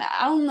glorifying him,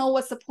 I don't know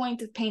what's the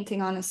point of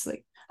painting,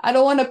 honestly. I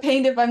don't want to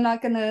paint if I'm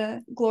not going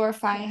to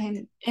glorify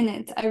him in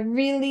it. I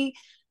really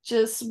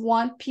just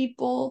want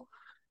people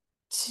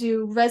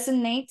to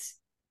resonate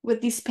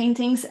with these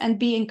paintings and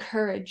be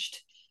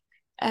encouraged.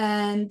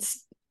 And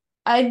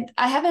I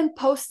haven't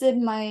posted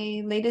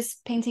my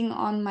latest painting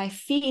on my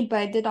feed, but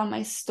I did on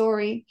my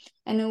story,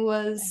 and it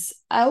was,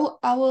 I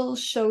will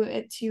show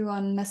it to you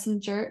on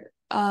Messenger.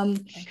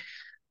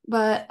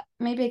 But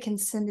maybe I can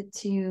send it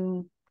to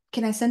you.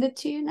 Can I send it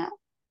to you now?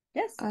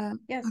 Yes.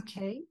 Yes.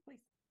 Okay.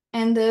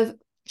 And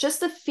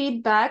just the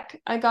feedback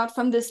I got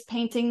from this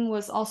painting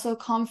was also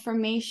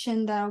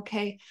confirmation that,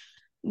 okay,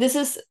 this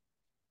is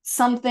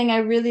something I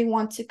really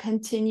want to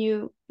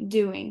continue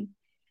doing.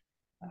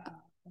 Oh,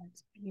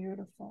 that's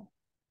beautiful.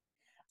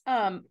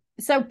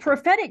 So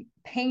prophetic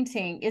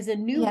painting is a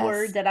new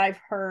word Yes. that I've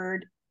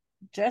heard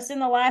just in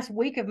the last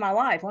week of my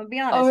life. Let me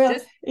be Oh, honest. really?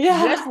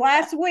 Just Yeah.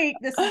 last week.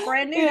 This is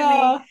brand new to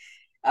me.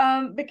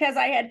 Yeah. Because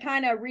I had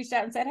kind of reached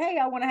out and said, hey,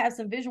 I want to have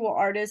some visual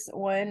artists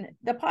on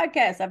the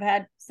podcast. I've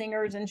had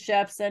singers and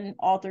chefs and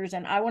authors,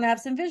 and I want to have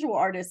some visual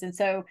artists. And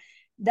so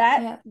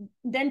that Yeah.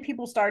 then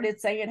people started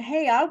saying,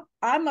 hey,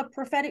 I'm a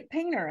prophetic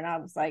painter. And I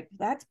was like,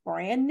 that's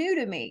brand new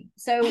to me.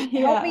 So help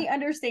Yeah. me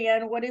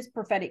understand, what is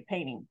prophetic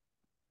painting?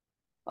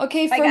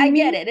 Okay, Like, for I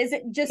get me, it. Is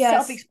it just yes.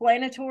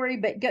 self-explanatory?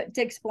 But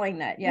to explain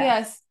that, yeah.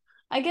 Yes.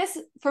 I guess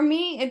for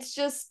me, it's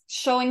just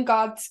showing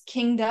God's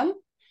kingdom.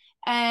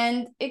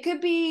 And it could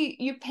be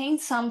you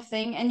paint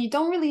something and you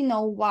don't really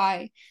know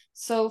why.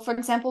 So, for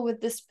example,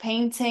 with this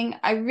painting,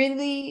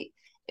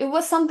 it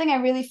was something I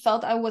really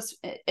felt. I was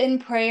in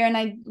prayer and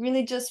I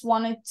really just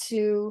wanted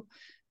to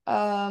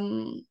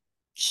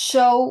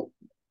show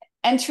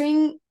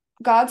entering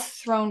God's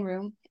throne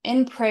room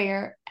in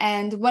prayer.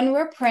 And when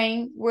we're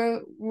praying,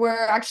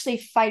 we're actually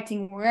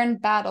fighting, we're in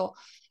battle.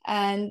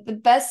 And the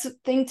best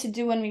thing to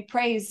do when we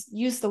pray is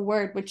use the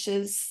word, which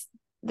is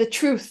the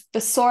truth,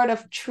 the sword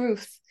of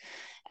truth.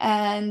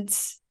 And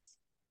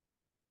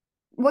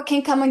what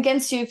can come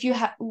against you if you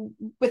have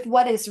with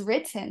what is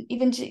written?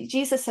 Even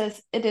Jesus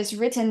says it is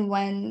written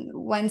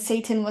when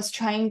Satan was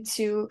trying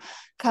to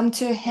come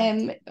to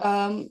him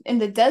in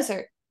the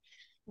desert.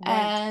 Right.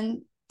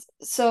 And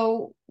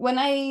so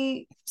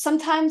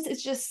sometimes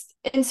it's just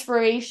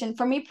inspiration.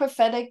 For me,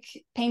 prophetic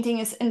painting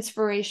is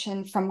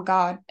inspiration from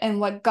God and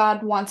what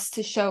God wants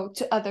to show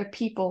to other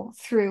people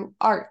through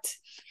art.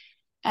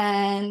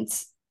 And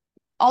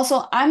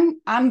also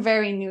I'm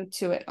very new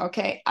to it.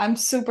 Okay, I'm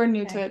super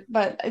new to it,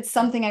 but it's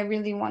something I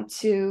really want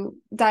to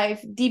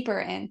dive deeper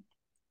in.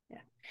 Yeah.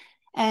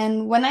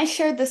 And when I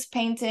shared this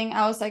painting,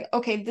 I was like,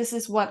 okay, this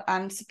is what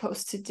I'm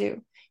supposed to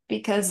do,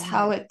 because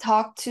how it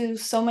talked to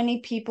so many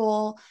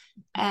people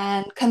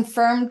and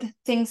confirmed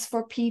things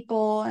for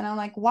people. And I'm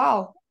like,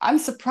 wow, I'm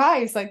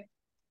surprised. Like,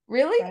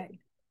 really? Right.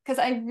 Because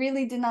I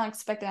really did not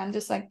expect it. I'm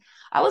just like,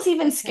 I was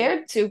even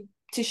scared to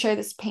share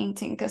this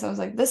painting, because I was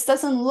like, this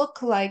doesn't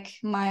look like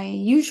my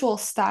usual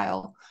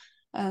style.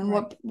 And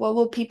what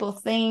will people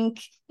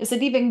think? Is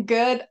it even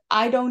good?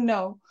 I don't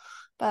know.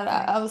 But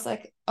I was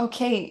like,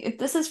 okay, if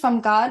this is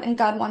from God and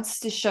God wants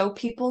to show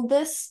people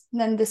this,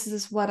 then this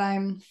is what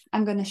I'm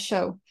gonna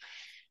show.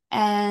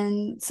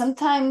 And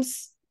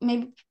sometimes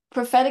maybe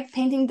prophetic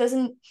painting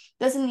doesn't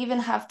even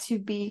have to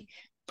be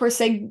per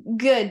se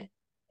good.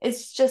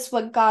 It's just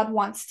what God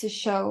wants to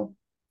show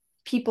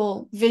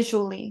people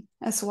visually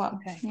as well.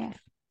 Okay. Yeah.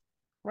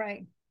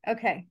 Right.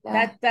 Okay.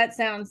 Yeah. That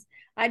sounds,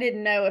 I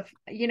didn't know if,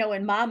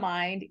 in my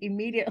mind,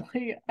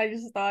 immediately, I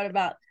just thought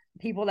about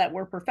people that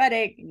were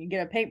prophetic, and you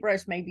get a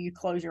paintbrush, maybe you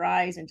close your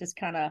eyes and just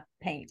kind of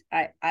paint.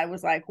 I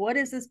was like, what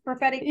is this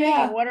prophetic thing?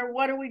 Yeah. What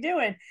are we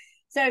doing?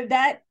 So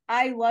that,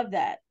 I love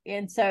that.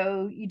 And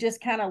so you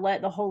just kind of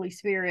let the Holy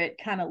Spirit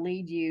kind of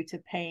lead you to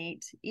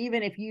paint,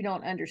 even if you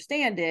don't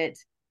understand it.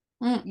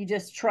 Mm. You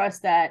just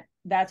trust that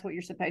that's what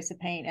you're supposed to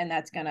paint, and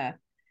that's going to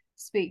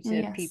speak to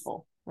Yes.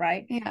 people,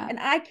 right? Yeah. And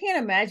I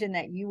can't imagine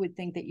that you would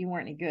think that you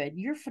weren't any good.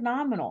 You're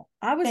phenomenal.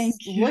 I was Thank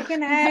you.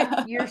 looking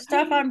at your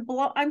stuff.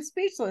 I'm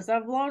speechless.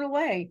 I'm blown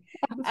away.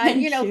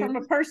 Thank you. From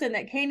a person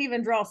that can't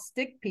even draw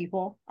stick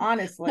people,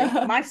 honestly,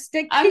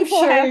 I'm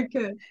sure you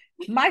could.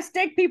 my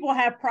stick people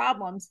have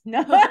problems. No,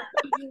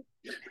 you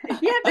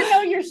have to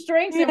know your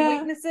strengths and Yeah.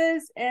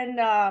 weaknesses. And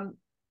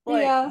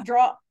like, Yeah.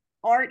 draw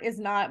art is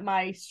not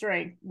my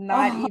strength,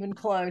 not Oh, even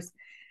close.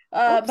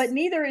 But oops.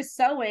 neither is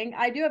sewing.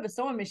 I do have a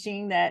sewing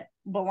machine that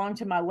belonged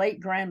to my late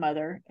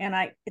grandmother, and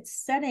it's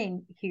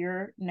sitting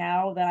here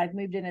now that I've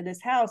moved into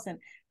this house. And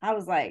I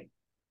was like,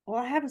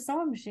 well, I have a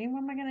sewing machine. What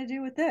am I going to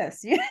do with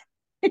this? you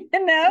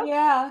know,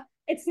 Yeah.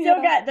 it's still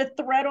Yeah. got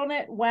the thread on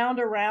it wound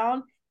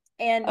around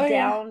Oh and yeah.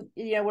 down,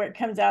 where it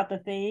comes out the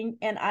thing.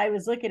 And I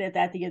was looking at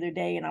that the other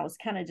day, and I was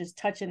kind of just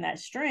touching that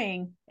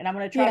string. And I'm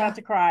going to try not Yeah.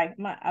 to cry.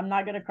 I'm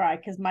not going to cry,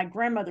 because my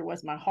grandmother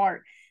was my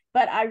heart.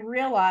 But I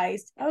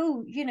realized,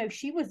 oh,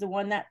 she was the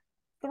one that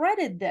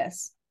threaded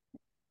this.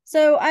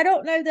 So I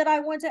don't know that I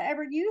want to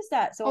ever use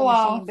that Oh sewing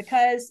wow. machine,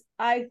 because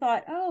I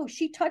thought, oh,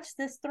 she touched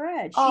this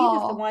thread. She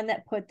was the Oh one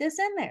that put this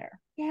in there.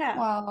 Yeah.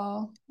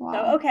 wow. So,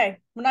 Wow. okay,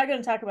 we're not going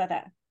to talk about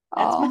that.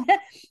 That's my, Oh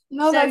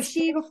no, so that's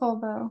she, beautiful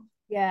though.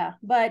 yeah.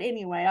 But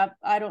anyway,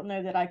 I don't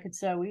know that I could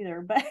sew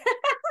either, but,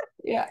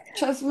 Yeah.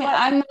 Trust me, but,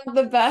 I'm not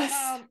the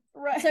best.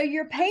 right. So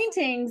your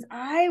paintings,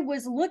 I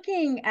was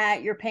looking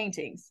at your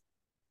paintings.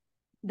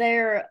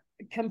 They're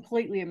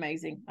completely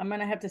amazing. I'm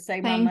going to have to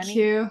save my Thank money.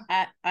 you.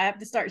 I have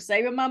to start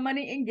saving my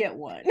money and get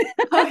one,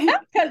 Okay.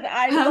 because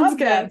I Sounds love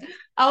them. good.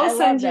 I'll I love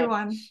send you them.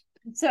 one.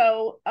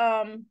 So,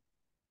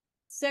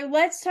 so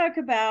let's talk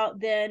about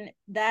then,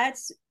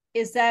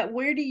 is that,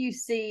 where do you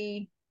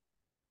see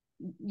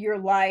your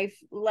life?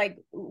 Like,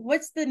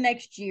 what's the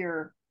next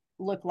year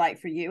look like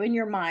for you in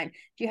your mind?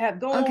 Do you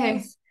have Okay.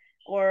 goals,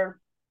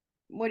 or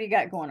what do you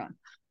got going on?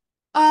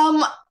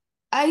 Um,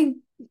 I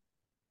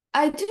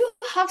I do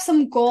have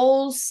some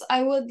goals.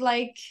 I would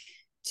like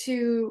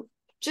to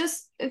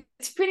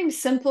it's pretty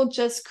simple,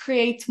 just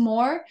create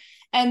more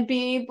and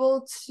be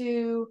able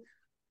to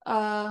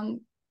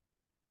um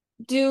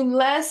do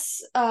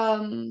less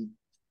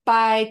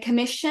by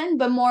commission,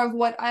 but more of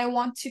what I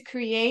want to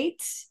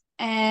create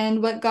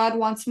and what God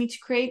wants me to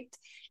create,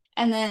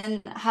 and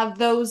then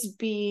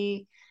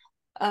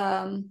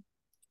um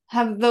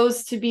have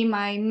those to be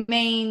my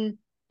main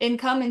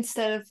income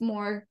instead of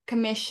more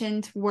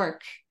commissioned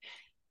work.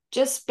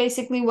 Just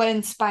basically what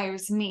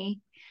inspires me.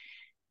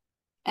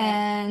 Right.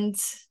 And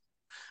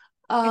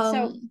And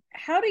so, um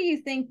how do you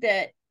think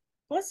that?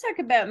 Let's talk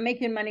about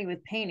making money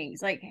with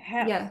paintings. Like,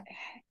 yeah,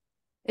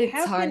 it's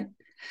how hard. can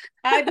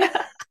I?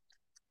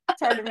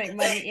 It's hard to make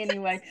money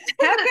anyway.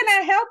 How can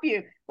I help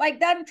you?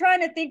 Like that, I'm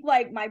trying to think,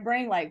 like, my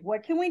brain, like,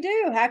 what can we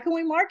do? How can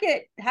we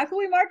market? How can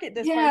we market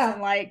this person? Yeah.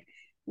 Like,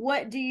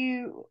 what are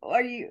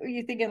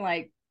you thinking,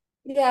 like,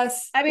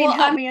 Yes. I mean, Well,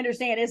 help me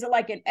understand. Is it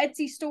like an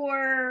Etsy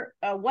store,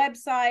 a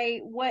website?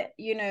 What,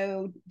 do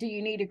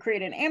you need to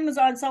create an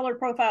Amazon seller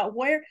profile?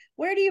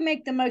 Where do you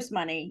make the most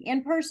money?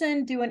 In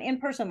person, doing in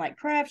person, like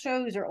craft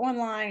shows, or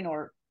online,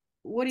 or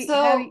how do you,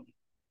 so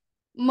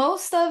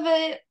most of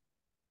it,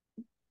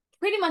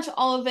 pretty much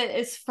all of it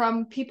is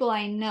from people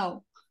I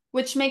know,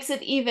 which makes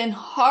it even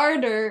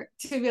harder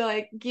to be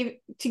like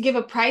give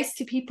a price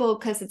to people,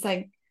 because it's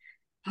like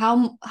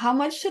how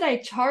much should I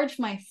charge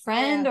my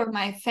friend yeah, or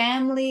my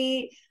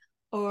family,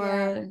 yeah,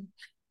 or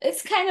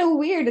it's kind of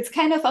weird. It's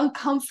kind of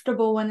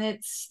uncomfortable when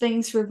it's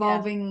things yeah.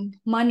 revolving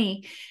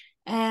money.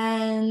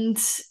 And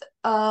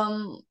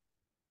um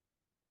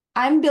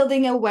I'm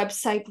building a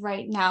website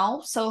right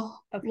now. So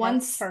Okay,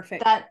 once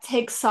perfect. that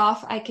takes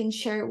off, I can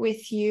share it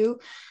with you.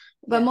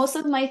 But most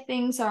Yes. of my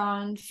things are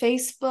on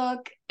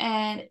Facebook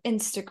and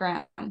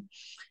Instagram. Okay.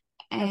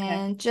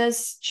 And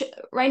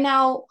right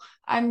now,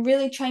 I'm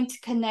really trying to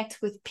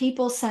connect with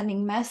people,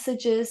 sending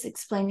messages,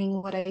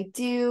 explaining what I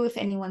do, if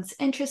anyone's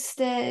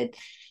interested.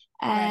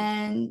 Right.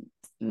 And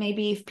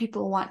maybe if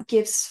people want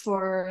gifts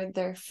for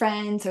their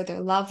friends or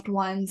their loved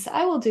ones,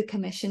 I will do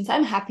commissions.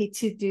 I'm happy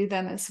to do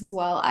them as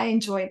well. I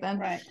enjoy them.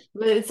 Right.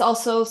 But it's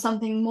also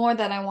something more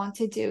that I want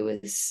to do,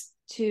 is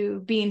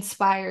to be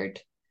inspired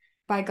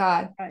by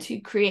God Right. to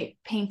create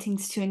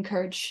paintings to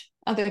encourage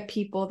other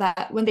people,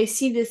 that when they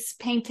see this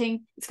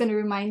painting, it's going to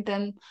remind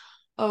them,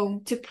 oh,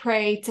 to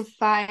pray, to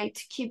fight,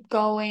 to keep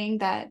going,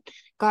 that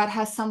God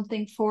has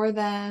something for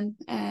them,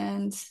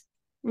 and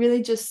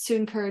really just to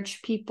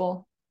encourage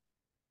people.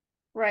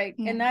 Right.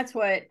 Yeah. And that's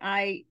what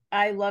I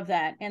love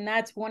that. And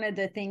that's one of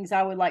the things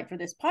I would like for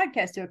this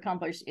podcast to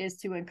accomplish, is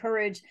to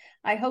encourage.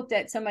 I hope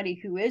that somebody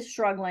who is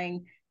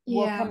struggling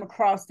will come Yeah.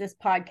 across this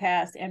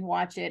podcast and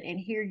watch it and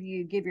hear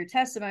you give your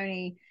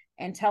testimony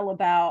and tell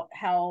about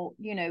how,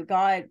 you know,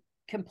 God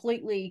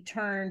completely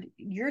turned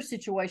your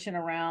situation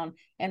around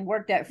and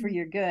worked out for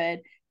your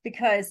good.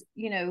 Because,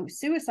 you know,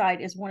 suicide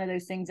is one of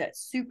those things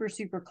that's super,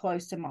 super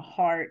close to my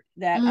heart,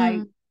 that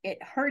Mm.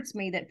 it hurts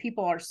me that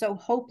people are so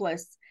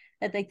hopeless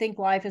that they think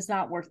life is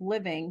not worth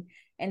living.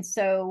 And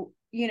so,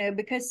 you know,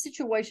 because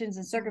situations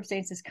and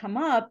circumstances come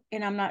up,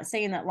 and I'm not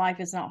saying that life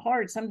is not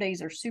hard. Some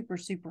days are super,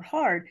 super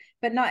hard,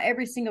 but not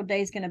every single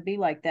day is going to be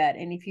like that.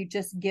 And if you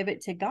just give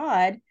it to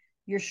God,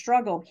 your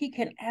struggle, he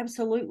can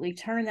absolutely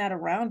turn that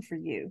around for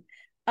you.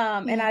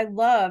 And Yeah. I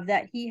love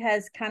that he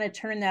has kind of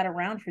turned that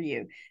around for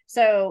you.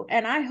 So,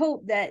 and I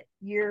hope that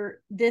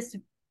this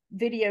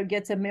video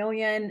gets 1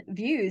 million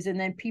views, and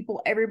then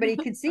everybody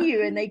can see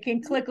you and they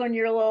can click on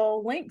your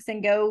little links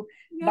and go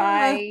Yeah.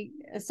 buy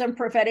some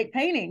prophetic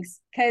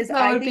paintings. Because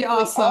That I would be think we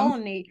awesome. all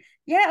need,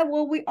 yeah,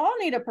 well, we all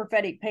need a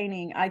prophetic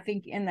painting, I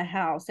think, in the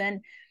house.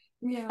 And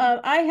Yeah.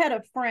 I had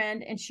a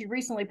friend, and she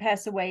recently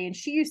passed away, and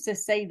she used to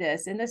say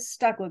this, and this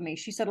stuck with me.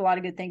 She said a lot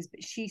of good things,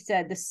 but she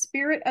said the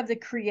spirit of the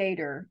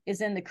creator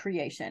is in the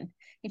creation.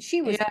 And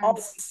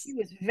Yes. she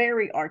was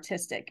very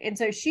artistic, and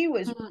so she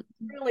was Mm.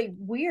 really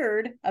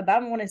weird about. I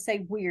don't want to say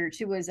weird.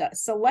 She was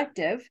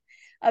selective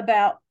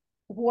about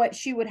what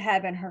she would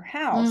have in her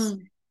house.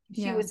 Mm.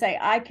 She Yeah. would say,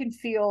 "I can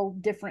feel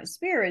different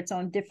spirits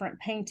on different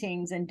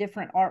paintings and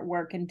different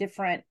artwork and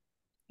different,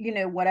 you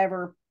know,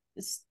 whatever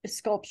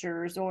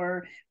sculptures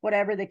or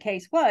whatever the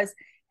case was."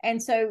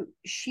 And so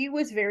she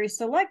was very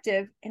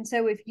selective. And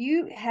so if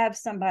you have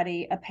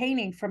a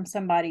painting from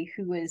somebody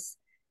who is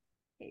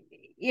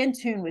in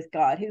tune with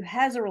God, who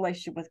has a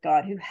relationship with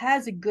God, who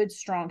has a good,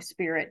 strong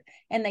spirit,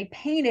 and they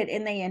paint it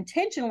and they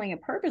intentionally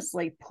and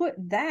purposely put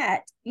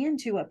that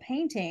into a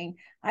painting,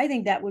 I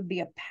think that would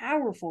be a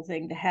powerful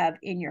thing to have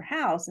in your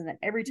house. And that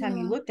every time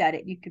you Yeah. looked at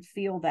it, you could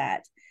feel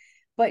that.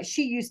 But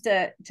she used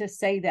to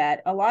say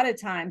that a lot of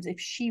times, if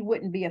she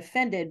wouldn't be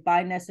offended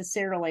by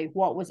necessarily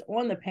what was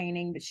on the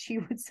painting, but she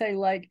would say,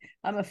 like,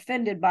 I'm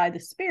offended by the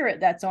spirit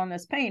that's on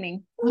this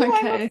painting. Oh,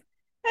 Okay.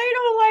 I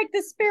don't like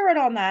the spirit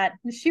on that.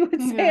 And she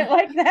would say Yeah. it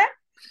like that.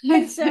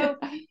 And so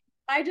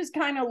I just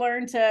kind of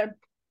learned to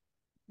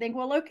think,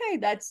 well, okay,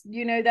 that's,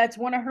 you know, that's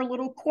one of her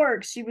little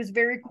quirks. She was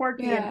very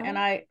quirky, and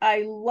Yeah.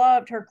 I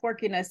loved her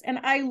quirkiness, and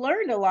I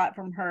learned a lot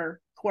from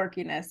her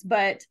quirkiness.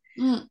 But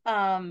Mm.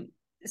 um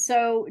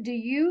so do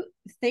you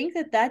think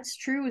that that's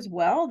true as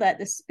well, that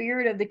the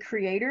spirit of the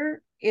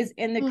creator is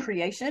in the Mm.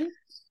 creation?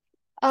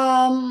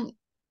 Um,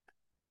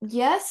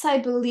 yes, I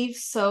believe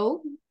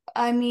so.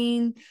 I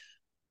mean,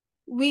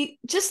 we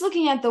just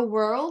looking at the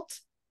world,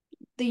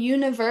 the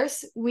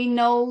universe, we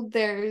know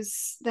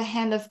there's the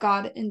hand of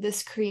God in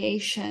this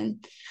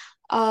creation.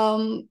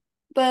 Um,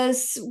 but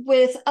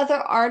with other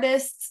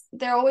artists,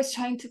 they're always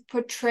trying to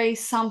portray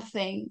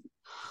something.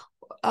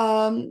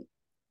 Um,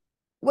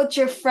 what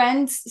your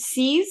friend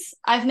sees,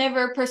 I've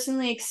never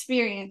personally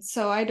experienced,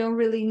 so I don't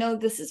really know.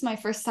 This is my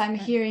first time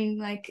Right. hearing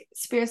like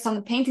spirits on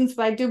the paintings,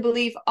 but I do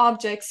believe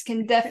objects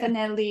can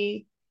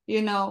definitely,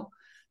 you know,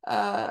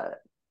 uh,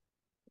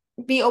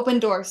 be open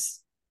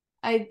doors.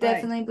 I Right.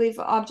 definitely believe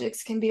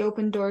objects can be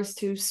open doors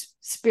to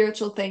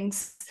spiritual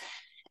things.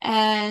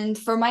 And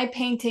for my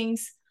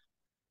paintings,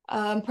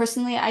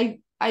 personally,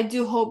 I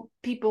do hope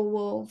people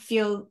will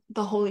feel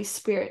the Holy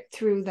Spirit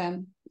through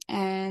them,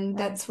 and Right.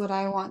 that's what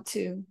I want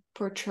to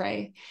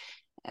portray.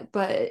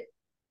 But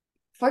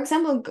for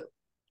example,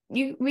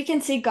 we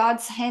can see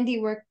God's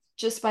handiwork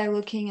just by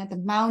looking at the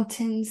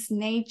mountains,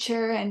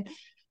 nature, and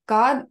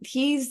God,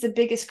 he's the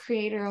biggest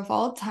creator of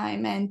all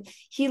time, and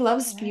he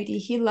loves Right. beauty.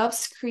 He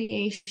loves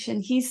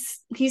creation.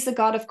 He's the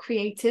God of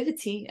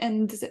creativity,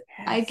 and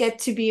I Yes. get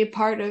to be a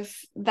part of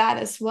that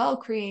as well,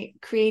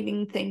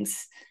 creating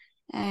things.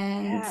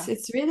 And Yeah.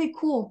 it's really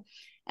cool.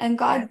 And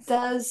God That's,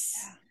 does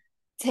yeah.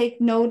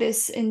 take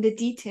notice in the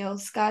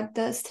details. God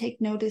does take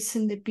notice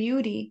in the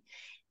beauty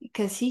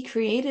because he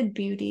created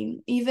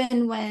beauty.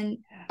 Even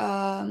when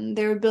Yeah.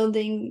 they were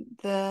building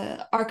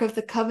the Ark of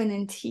the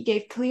Covenant, he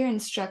gave clear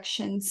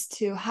instructions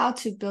to how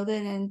to build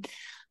it, and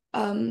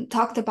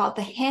talked about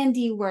the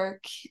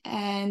handiwork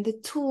and the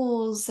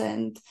tools,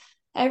 and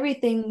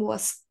everything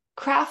was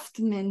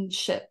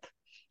craftsmanship.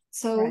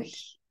 So Right.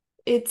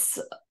 it's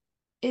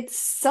it's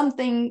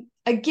something,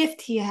 a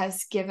gift he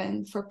has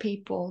given for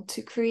people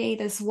to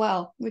create as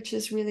well, which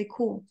is really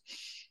cool.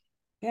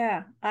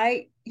 Yeah,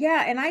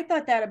 and I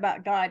thought that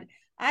about God.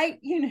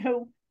 You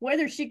know,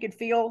 whether she could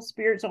feel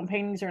spirits on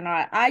paintings or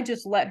not, I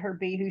just let her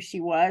be who she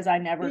was. I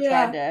never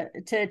tried Yeah,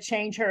 to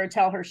change her or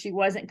tell her she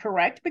wasn't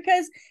correct,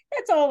 because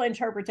that's all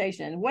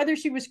interpretation. Whether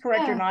she was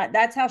correct or yeah, not,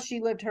 that's how she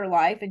lived her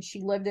life, and she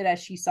lived it as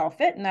she saw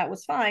fit, and that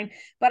was fine.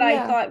 But I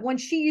yeah. thought when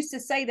she used to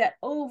say that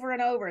over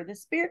and over,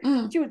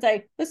 Mm, she would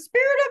say, the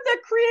spirit of the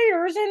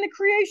creator is in the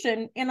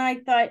creation. And I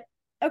thought,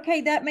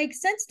 okay, that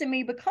makes sense to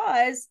me,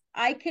 because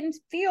I can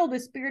feel the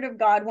spirit of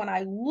God when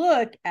I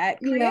look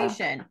at yeah,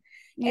 creation.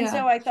 And yeah,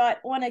 so I thought,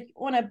 on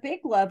a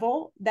big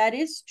level, that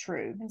is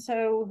true. And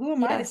so who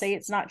am I to say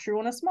yes, it's not true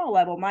on a small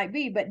level? Might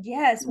be, but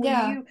yes, when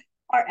yeah, you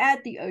are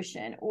at the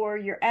ocean, or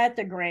you're at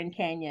the Grand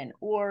Canyon,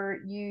 or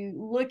you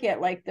look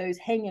at like those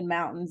hanging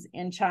mountains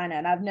in China,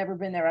 and I've never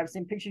been there, I've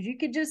seen pictures, you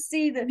could just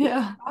see that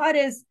Yeah. God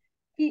is,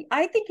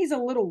 I think he's a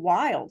little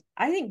wild.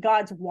 I think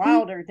God's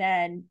wilder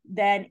than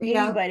Yeah.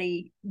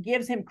 anybody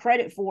gives him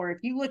credit for. If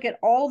you look at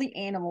all the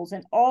animals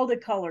and all the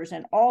colors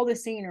and all the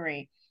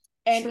scenery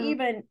and True.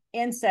 even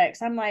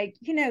insects, I'm like,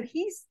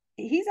 he's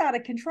out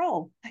of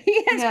control.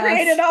 He has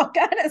created Yes. all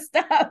kind of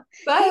stuff.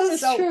 That is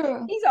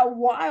true. He's a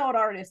wild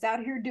artist out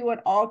here doing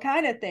all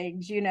kind of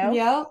things.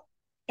 Yep.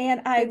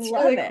 And I It's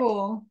love really it.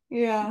 cool.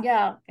 Yeah.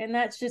 Yeah, and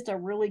that's just a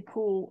really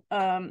cool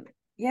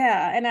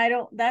yeah, and I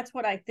don't that's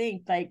what I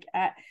think. Like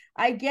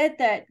I get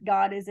that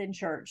God is in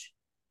church,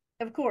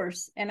 of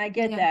course, and I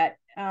get Yeah.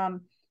 that.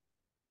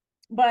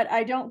 But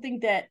I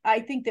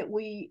think that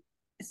we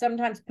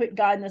sometimes put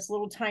God in this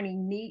little tiny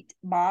neat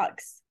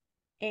box,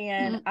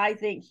 and Mm.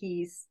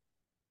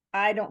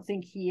 I don't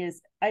think he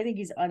is. I think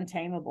he's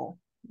untamable.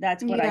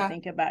 That's what I Yeah.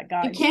 think about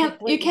God.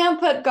 You can't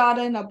put God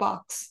in a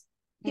box.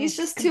 He's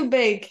just too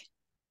big.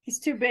 He's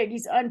too big.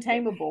 He's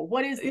untamable.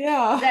 What is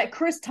Yeah. that?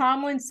 Chris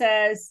Tomlin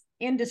says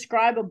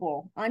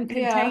indescribable, Yeah.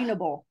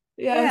 uncontainable.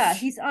 Yeah, Yes.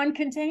 he's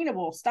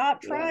uncontainable.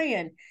 Stop Yeah.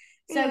 trying.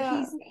 So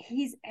Yeah.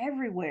 he's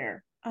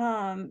everywhere.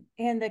 And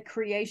the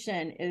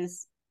creation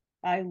is,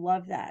 I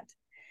love that.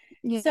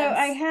 So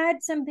I Yes.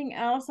 had something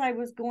else I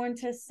was going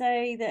to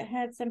say that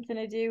had something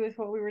to do with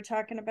what we were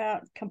talking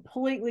about.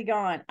 Completely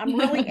gone. I'm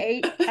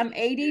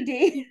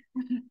ADD.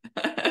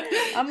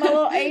 I'm a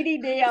little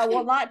ADD. I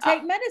will not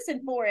take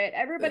medicine for it.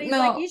 Everybody's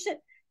like, No,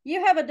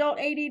 you have adult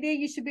ADD,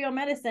 you should be on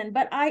medicine.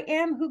 But I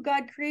am who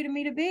God created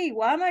me to be.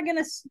 Why am I going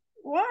to,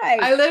 why?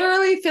 I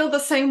literally feel the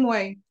same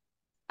way.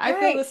 I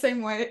feel the Right.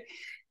 same way.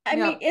 I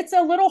mean, Yeah. it's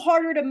a little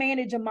harder to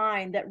manage a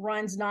mind that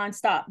runs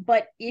nonstop,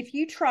 but if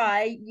you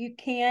try, you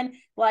can.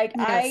 Like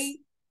Yes.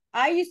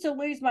 I used to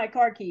lose my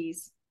car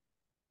keys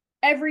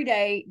every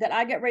day that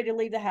I get ready to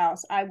leave the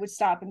house. I would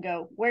stop and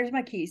go, "Where's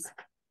my keys?"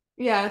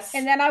 Yes.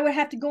 And then I would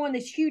have to go on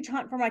this huge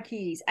hunt for my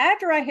keys.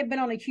 After I had been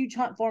on a huge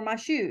hunt for my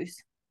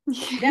shoes,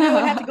 then I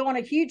would have to Yeah. go on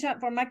a huge hunt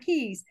for my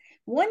keys.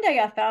 One day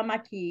I found my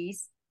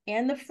keys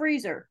in the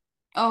freezer.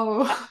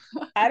 Oh.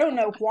 I don't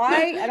know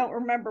why. I don't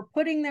remember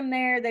putting them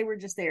there. They were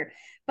just there.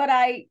 But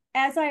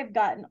as I have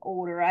gotten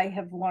older, I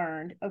have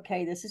learned,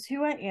 okay, this is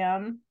who I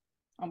am.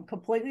 I'm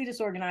completely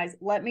disorganized.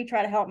 Let me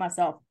try to help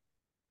myself.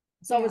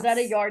 So I was at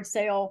a Yes. yard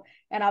sale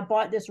and I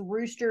bought this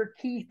rooster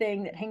key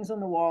thing that hangs on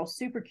the wall,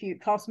 super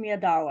cute, cost me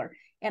 $1.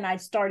 And I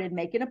started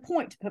making a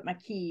point to put my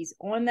keys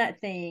on that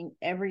thing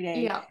every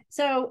day. Yeah.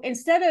 So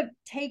instead of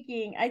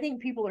I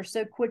think people are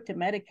so quick to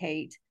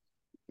medicate.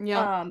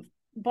 Yeah. Um,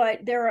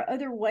 but there are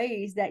other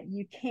ways that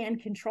you can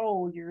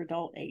control your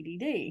adult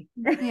ADD.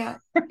 Yeah.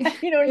 Yeah.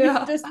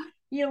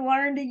 You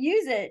learn to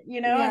use it, and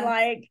Yeah.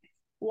 like,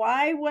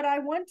 why would I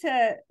want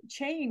to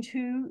change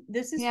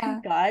this is who Yeah.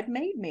 God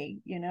made me.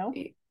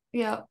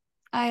 Yeah.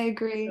 I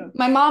agree. So,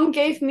 My mom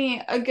gave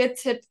me a good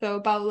tip though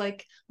about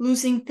like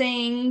losing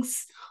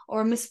things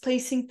or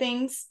misplacing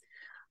things.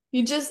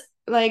 You just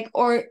like,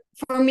 or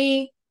for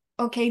me,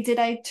 okay, did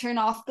I turn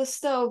off the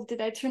stove?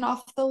 Did I turn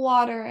off the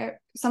water?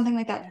 Something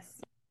like that.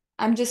 yes.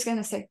 I'm just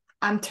gonna say,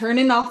 I'm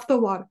turning off the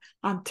water.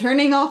 I'm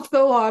turning off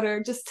the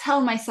water. Just tell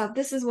myself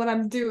this is what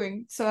I'm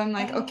doing. So I'm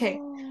like, okay,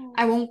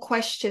 I Oh, won't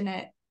question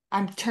it.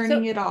 I'm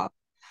turning so it off.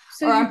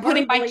 so Or you I'm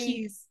putting my verbally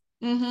keys.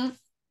 Mm-hmm.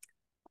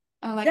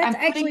 I'm like, that's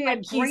I'm putting actually my a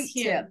keys great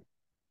tip. here.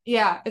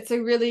 Yeah, it's a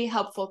really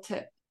helpful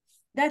tip.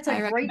 That's a I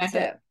great recommend it.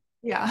 tip.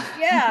 Yeah.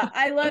 Yeah,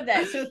 I love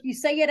that. So if you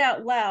say it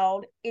out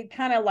loud, it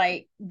kind of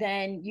like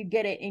then you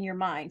get it in your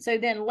mind. So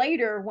then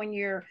later when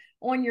you're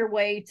on your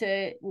way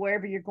to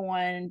wherever you're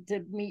going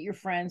to meet your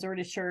friends or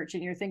to church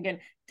and you're thinking,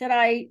 did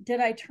I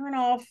turn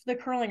off the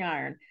curling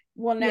iron?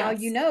 Well, now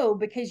you Yes. know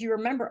because you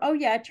remember, oh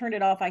yeah, I turned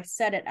it off. I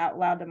said it out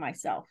loud to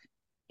myself.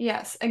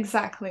 Yes,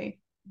 exactly.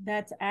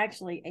 That's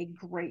actually a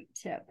great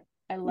tip.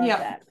 I love Yeah.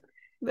 that.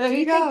 There Do you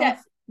you think go.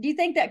 that do you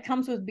think that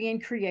comes with being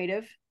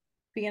creative,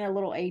 being a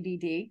little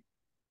ADD?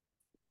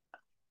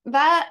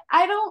 That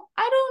I don't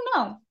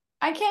know.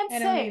 I can't I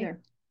don't say.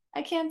 either.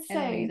 I can't I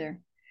don't say. either.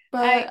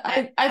 But I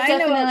I, I've I know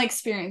definitely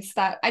experienced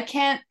that. I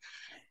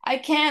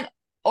can't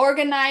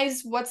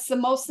organize what's the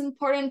most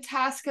important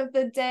task of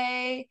the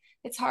day.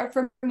 It's hard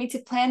for me to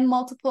plan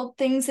multiple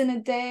things in a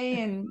day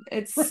and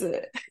it's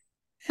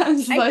I'm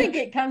just I think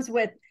like it comes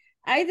with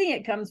I think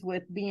it comes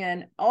with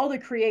being all the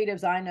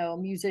creatives I know,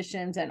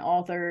 musicians and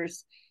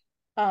authors,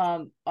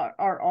 are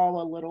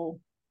all a little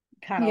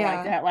kind of like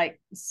yeah. that, like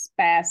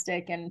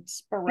spastic and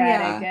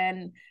sporadic Yeah.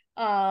 and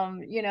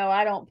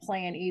I don't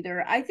plan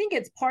either. I think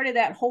it's part of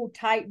that whole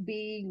type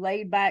B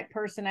laid back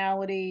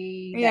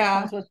personality that Yeah.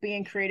 comes with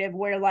being creative,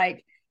 where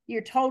like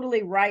you're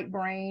totally right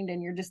brained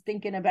and you're just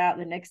thinking about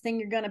the next thing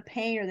you're going to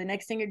paint or the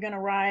next thing you're going to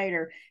write,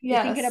 or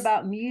you're thinking Yes.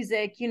 about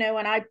music, and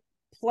I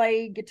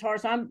play guitar,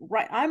 so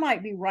I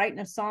might be writing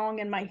a song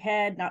in my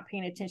head, not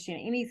paying attention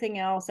to anything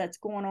else that's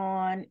going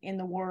on in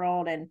the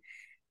world. And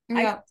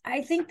I Yeah.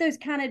 I think those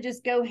kind of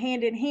just go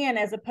hand in hand,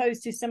 as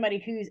opposed to somebody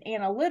who's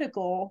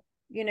analytical,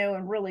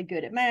 and really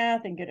good at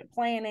math and good at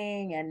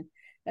planning. And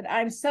But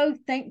I'm so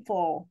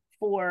thankful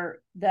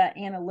for the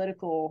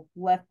analytical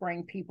left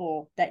brain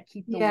people that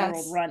keep the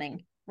world Yes.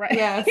 running. Right.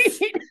 Yes.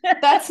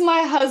 That's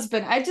my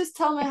husband. I just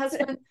tell my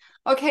husband,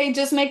 okay,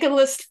 just make a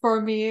list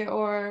for me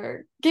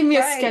or give me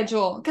a Right.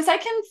 schedule. Because I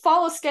can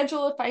follow a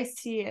schedule if I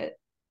see it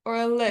or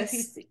a If you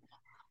list. see,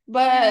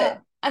 But yeah.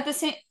 at the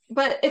same,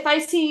 but if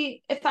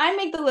I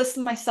make the list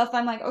myself,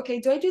 I'm like, okay,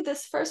 do I do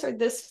this first or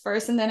this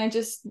first? And then I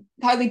just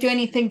hardly do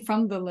anything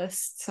from the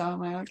list. So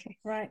I'm like, okay.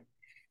 Right.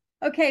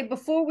 Okay,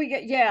 before we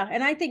get, yeah,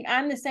 and I think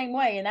I'm the same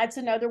way. And that's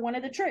another one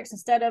of the tricks.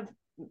 Instead of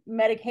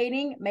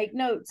medicating, make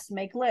notes,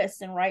 make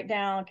lists, and write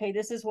down, okay,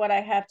 this is what I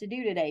have to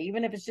do today.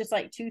 Even if it's just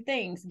like two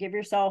things, give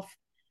yourself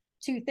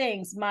two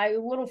things. My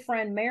little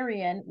friend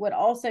Marion would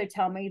also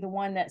tell me, the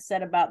one that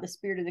said about the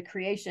spirit of the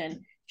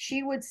creation,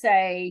 she would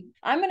say,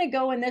 I'm going to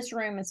go in this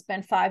room and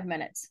spend 5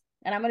 minutes,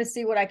 and I'm going to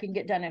see what I can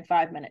get done in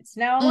 5 minutes.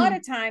 Now, a lot Mm,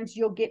 of times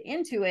you'll get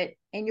into it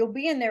and you'll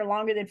be in there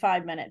longer than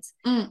 5 minutes.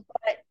 mm,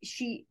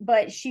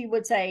 But she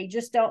would say,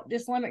 just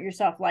limit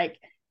yourself. Like,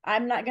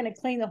 I'm not going to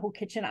clean the whole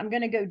kitchen. I'm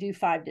going to go do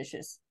 5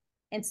 dishes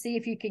and see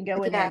if you can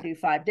go in there and yeah, do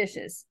 5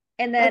 dishes.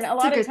 And then a that's a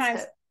lot of good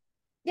times, tip.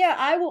 yeah,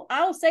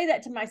 I'll say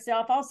that to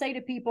myself. I'll say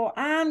to people,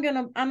 I'm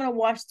gonna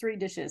wash 3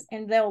 dishes.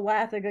 And they'll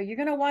laugh. They go, you're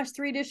gonna wash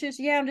 3 dishes?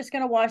 Yeah, I'm just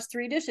gonna wash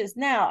 3 dishes.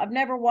 Now, I've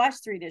never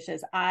washed 3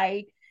 dishes.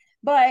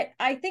 But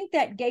I think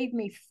that gave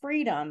me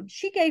freedom.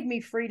 She gave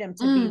me freedom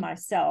to be Mm,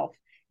 myself.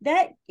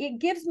 That it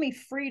gives me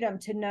freedom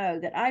to know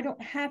that I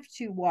don't have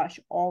to wash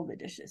all the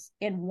dishes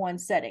in one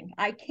setting.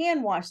 I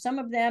can wash some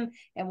of them.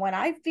 And when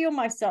I feel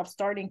myself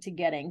starting to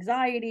get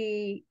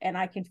anxiety and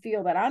I can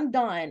feel that I'm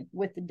done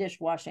with the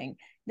dishwashing,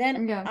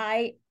 then yeah.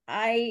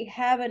 I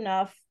have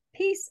enough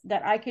peace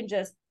that I can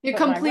just You put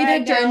my rag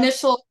completed your down.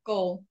 initial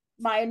goal.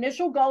 My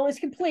initial goal is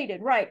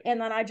completed, right? And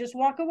then I just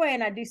walk away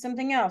and I do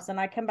something else and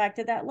I come back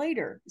to that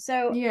later.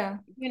 So, Yeah.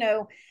 you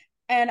know,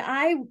 and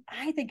I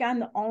think I'm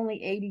the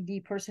only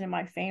ADD person in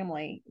my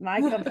family.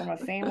 I come from a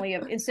family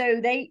of, and so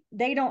they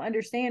don't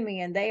understand me,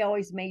 and they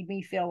always made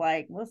me feel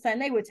like, listen,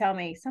 they would tell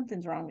me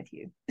something's wrong with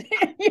you,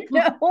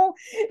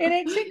 And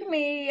it took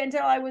me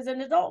until I was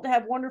an adult to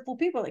have wonderful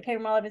people that came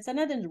in my life and said,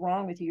 nothing's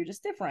wrong with you, you're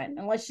just different,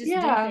 and let's just do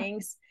Yeah.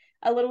 things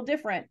a little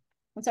different.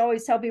 And so I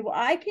always tell people,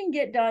 I can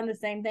get done the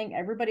same thing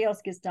everybody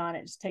else gets done.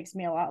 It just takes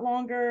me a lot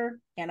longer,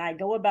 and I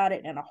go about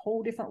it in a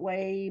whole different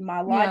way. Yeah.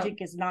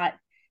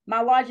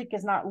 My logic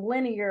is not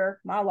linear.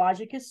 My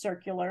logic is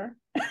circular.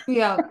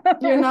 Yeah.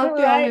 You're not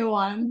the only Right?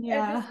 one. It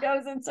Yeah. just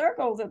goes in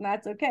circles, and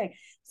that's okay.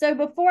 So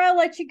before I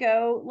let you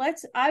go,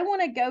 I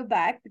want to go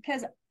back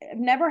because I've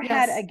never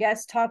had a Yes.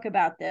 guest talk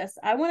about this.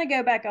 I want to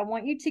go back. I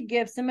want you to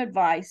give some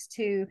advice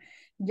to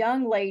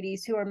young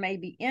ladies who are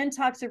maybe in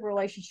toxic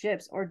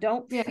relationships or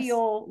don't Yes.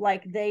 feel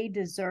like they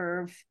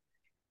deserve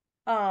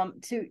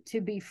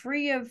to be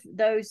free of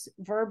those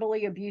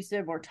verbally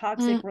abusive or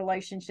toxic Mm,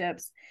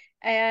 relationships,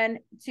 and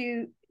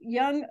to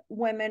young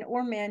women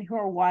or men who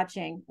are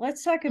watching.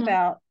 Let's talk mm.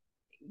 about,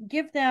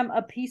 give them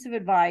a piece of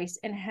advice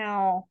and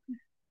how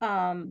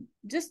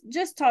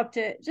just talk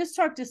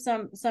to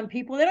some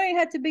people. They don't even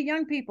have to be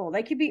young people.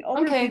 They could be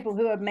older Okay. people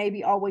who have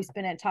maybe always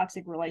been in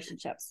toxic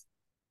relationships.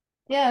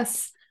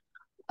 Yes.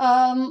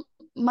 Um,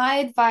 my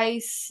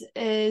advice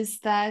is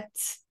that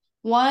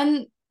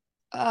one,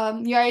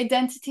 your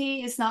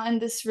identity is not in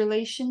this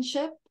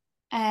relationship.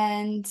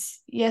 And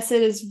yes,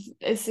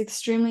 it's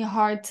extremely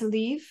hard to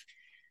leave.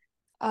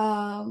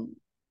 Um,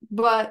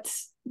 but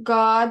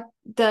God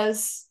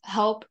does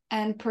help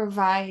and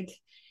provide.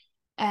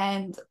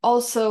 And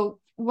also,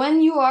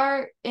 when you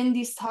are in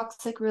these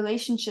toxic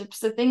relationships,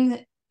 the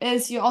thing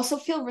is, you also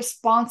feel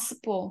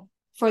responsible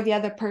for the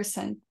other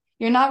person.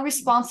 You're not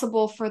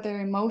responsible for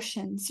their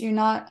emotions. You're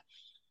not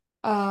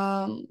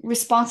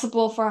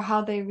responsible for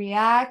how they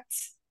react.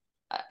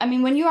 I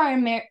mean, when you are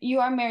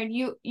married,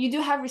 you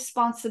do have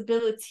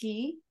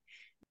responsibility.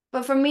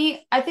 But for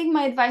me, I think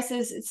my advice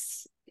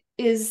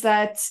is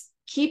that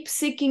keep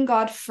seeking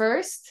God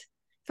first.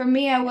 For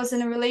me, I was in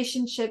Yes. a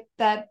relationship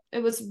that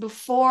it was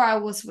before I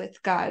was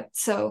with God.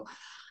 So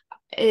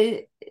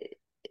it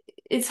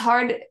it's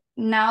hard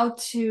now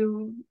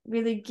to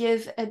really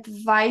give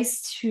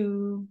advice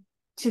to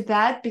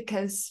that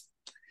because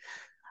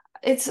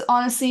it's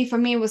honestly for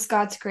me it was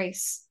God's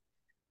grace.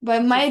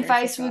 But It's my the grace of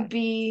advice would God.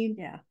 be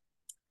Yeah.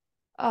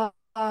 uh,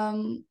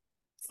 um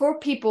for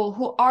people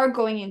who are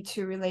going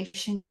into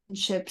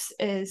relationships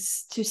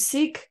is to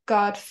seek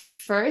God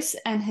first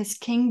and his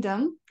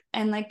kingdom,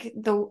 and like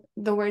the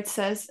word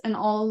says, and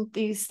all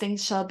these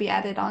things shall be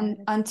added on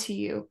unto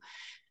you.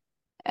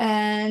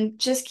 And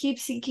just keep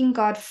seeking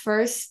God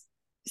first.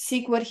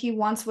 Seek what he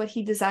wants, what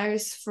he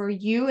desires for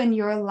you in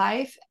your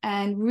life,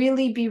 and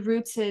really be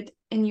rooted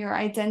in your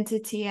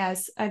identity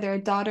as either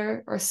a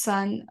daughter or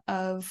son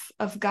of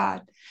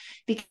God.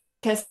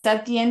 Because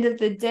at the end of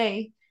the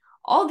day,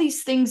 all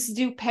these things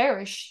do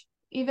perish.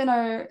 Even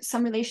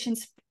some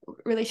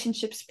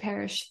relationships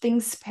perish,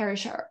 things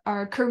perish,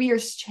 our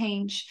careers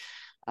change.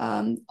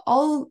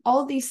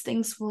 All these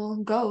things will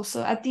go.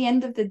 So at the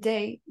end of the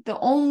day,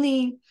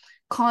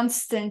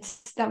 constant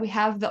that we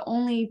have, the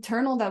only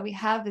eternal that we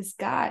have is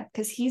God,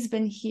 because he's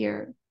been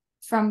here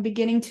from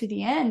beginning to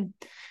the end.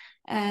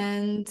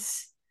 And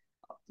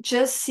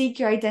just seek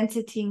your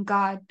identity in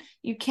God.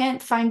 You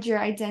can't find your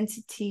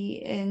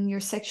identity in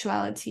your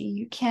sexuality.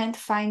 You can't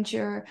find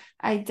your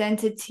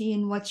identity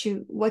in what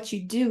you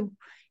do.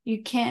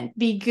 You can't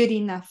be good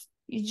enough.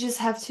 You just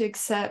have to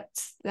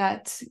accept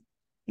that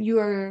you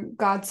are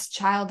God's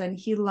child and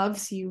he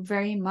loves you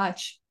very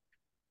much,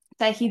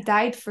 that he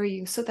died for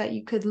you so that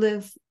you could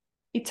live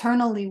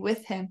eternally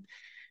with him.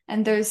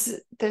 And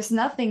there's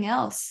nothing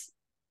else.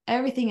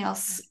 Everything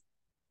else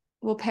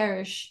will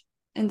perish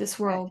in this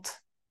world.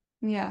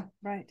 Yeah.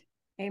 Right.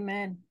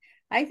 Amen.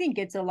 I think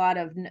it's a lot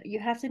of, you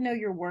have to know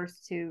your worth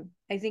too.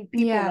 I think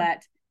people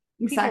that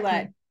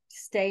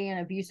stay in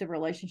abusive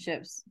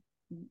relationships,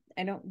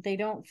 they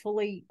don't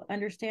fully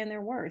understand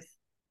their worth.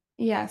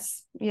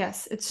 Yes,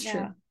 it's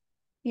true.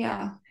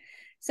 Yeah.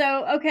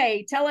 So,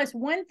 okay, tell us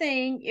one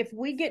thing. If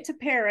we get to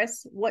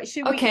Paris, what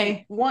should we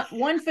eat?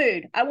 One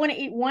food. I want to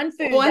eat one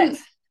food.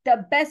 That's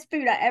the best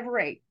food I ever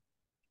ate.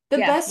 The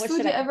best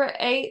food you ever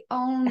ate?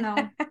 Oh,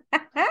 no.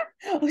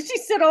 She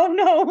said, oh,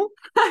 no.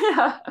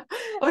 Yeah.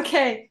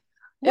 Okay.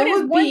 What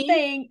is one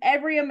thing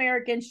every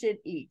American should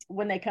eat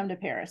when they come to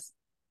Paris?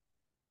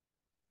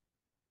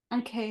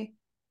 Okay.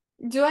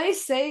 Do I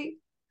say?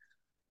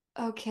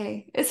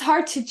 Okay. It's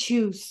hard to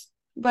choose.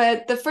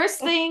 But the first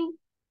thing,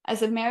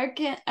 as an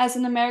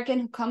American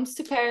who comes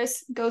to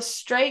Paris, go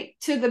straight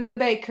to the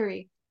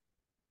bakery.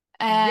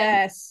 And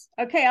yes.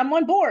 Okay, I'm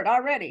on board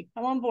already.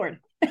 I'm on board.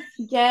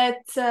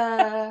 Get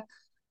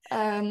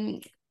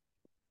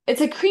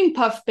it's a cream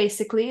puff,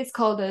 basically. It's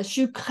called a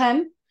choux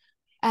crème,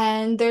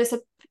 and there's a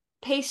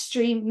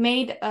pastry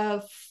made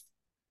of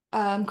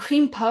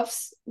cream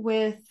puffs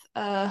with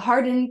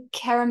hardened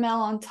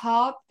caramel on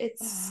top.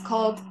 It's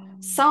called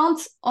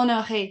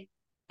Saint-Honoré,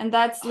 and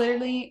that's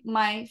literally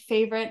my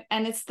favorite,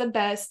 and it's the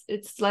best.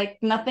 It's like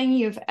nothing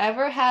you've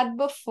ever had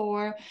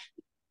before.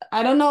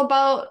 I don't know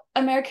about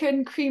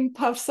American cream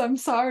puffs, I'm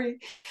sorry,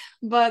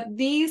 but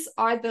these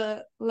are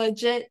the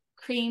legit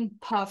cream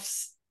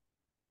puffs.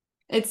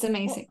 It's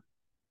amazing. Well,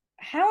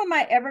 how am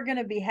I ever going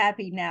to be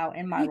happy now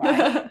in my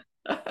life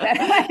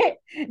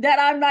that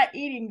I'm not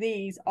eating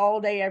these all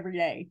day, every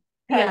day?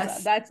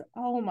 Yes. That's,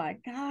 oh my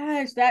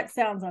gosh, that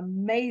sounds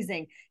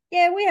amazing.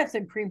 Yeah, we have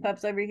some cream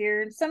puffs over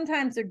here.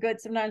 Sometimes they're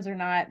good, sometimes they're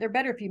not. They're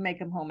better if you make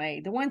them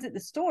homemade. The ones at the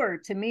store,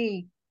 to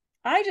me,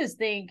 I just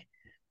think,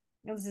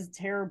 this is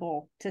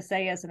terrible to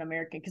say as an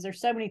American, because there's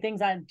so many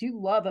things I do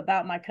love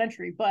about my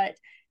country, but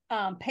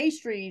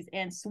pastries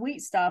and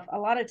sweet stuff a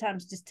lot of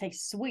times just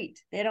taste sweet.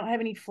 They don't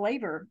have any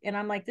flavor, and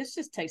I'm like, this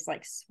just tastes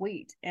like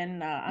sweet,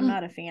 and I'm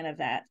not a fan of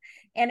that.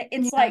 And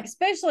it's like,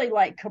 especially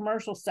like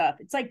commercial stuff,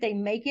 it's like they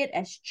make it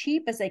as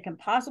cheap as they can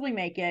possibly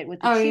make it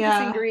with the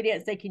cheapest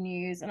ingredients they can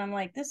use, and I'm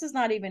like, this is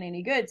not even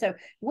any good. So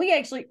we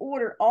actually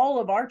order all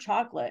of our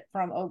chocolate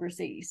from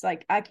overseas.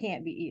 Like, I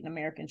can't be eating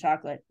American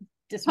chocolate.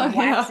 Just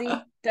waxy,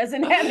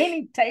 doesn't have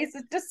any taste.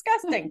 It's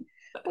disgusting.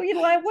 Well, you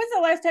know, when's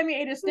the last time you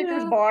ate a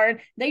Snickers bar?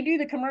 And they do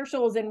the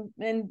commercials,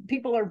 and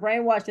people are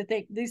brainwashed to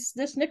think this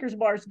Snickers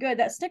bar is good.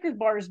 That Snickers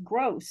bar is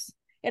gross.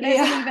 It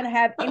doesn't even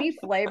have any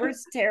flavor.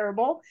 It's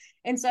terrible.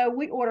 And so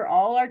we order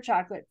all our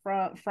chocolate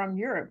from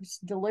Europe. It's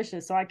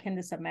delicious. So I can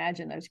just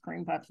imagine those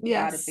cream puffs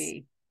gotta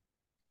be.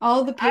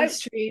 All the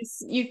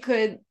pastries you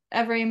could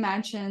ever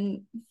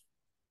imagine.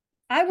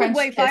 I would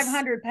weigh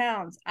 500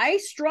 pounds. I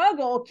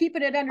struggle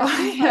keeping it under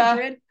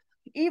 200.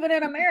 Even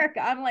in America,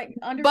 I'm like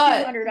under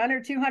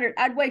 200.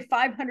 I'd weigh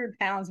 500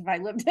 pounds if I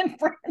lived in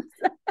France.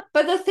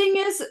 But the thing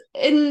is,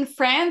 in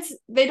France,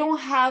 they don't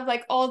have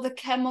like all the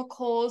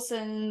chemicals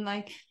and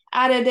like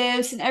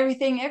additives and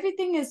everything.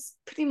 Everything is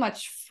pretty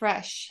much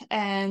fresh,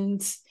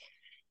 and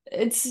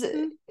it's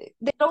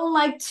they don't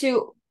like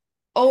to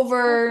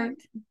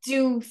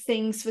overdo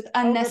things with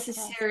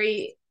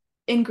unnecessary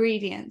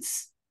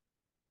ingredients.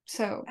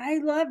 So I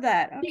love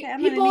that. Okay,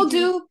 people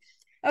do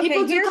come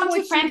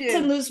to France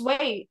and lose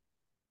weight.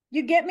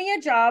 You get me a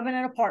job in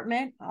an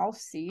apartment. I'll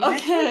see you.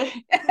 Okay.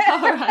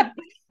 All right.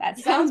 That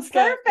sounds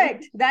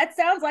perfect. That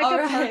sounds like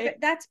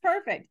perfect. That's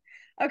perfect.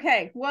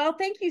 Okay. Well,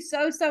 thank you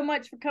so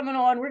much for coming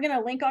on. We're going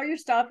to link all your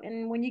stuff.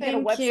 And when you get a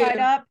website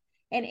up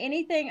and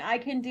anything I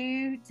can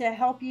do to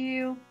help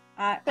you,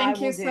 I will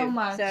do. So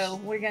much. So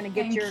we're going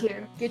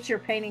to get your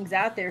paintings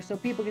out there so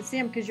people can see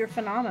them, because you're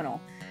phenomenal.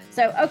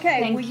 So,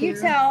 okay. Will you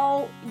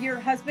tell your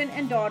husband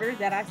and daughter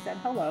that I said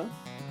hello?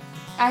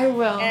 I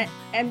will.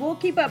 And we'll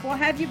keep up. We'll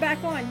have you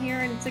back on here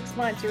in 6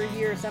 months or a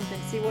year or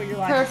something. See what your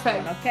life is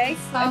doing, okay?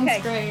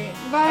 Sounds great.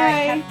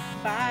 Bye.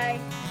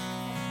 Bye.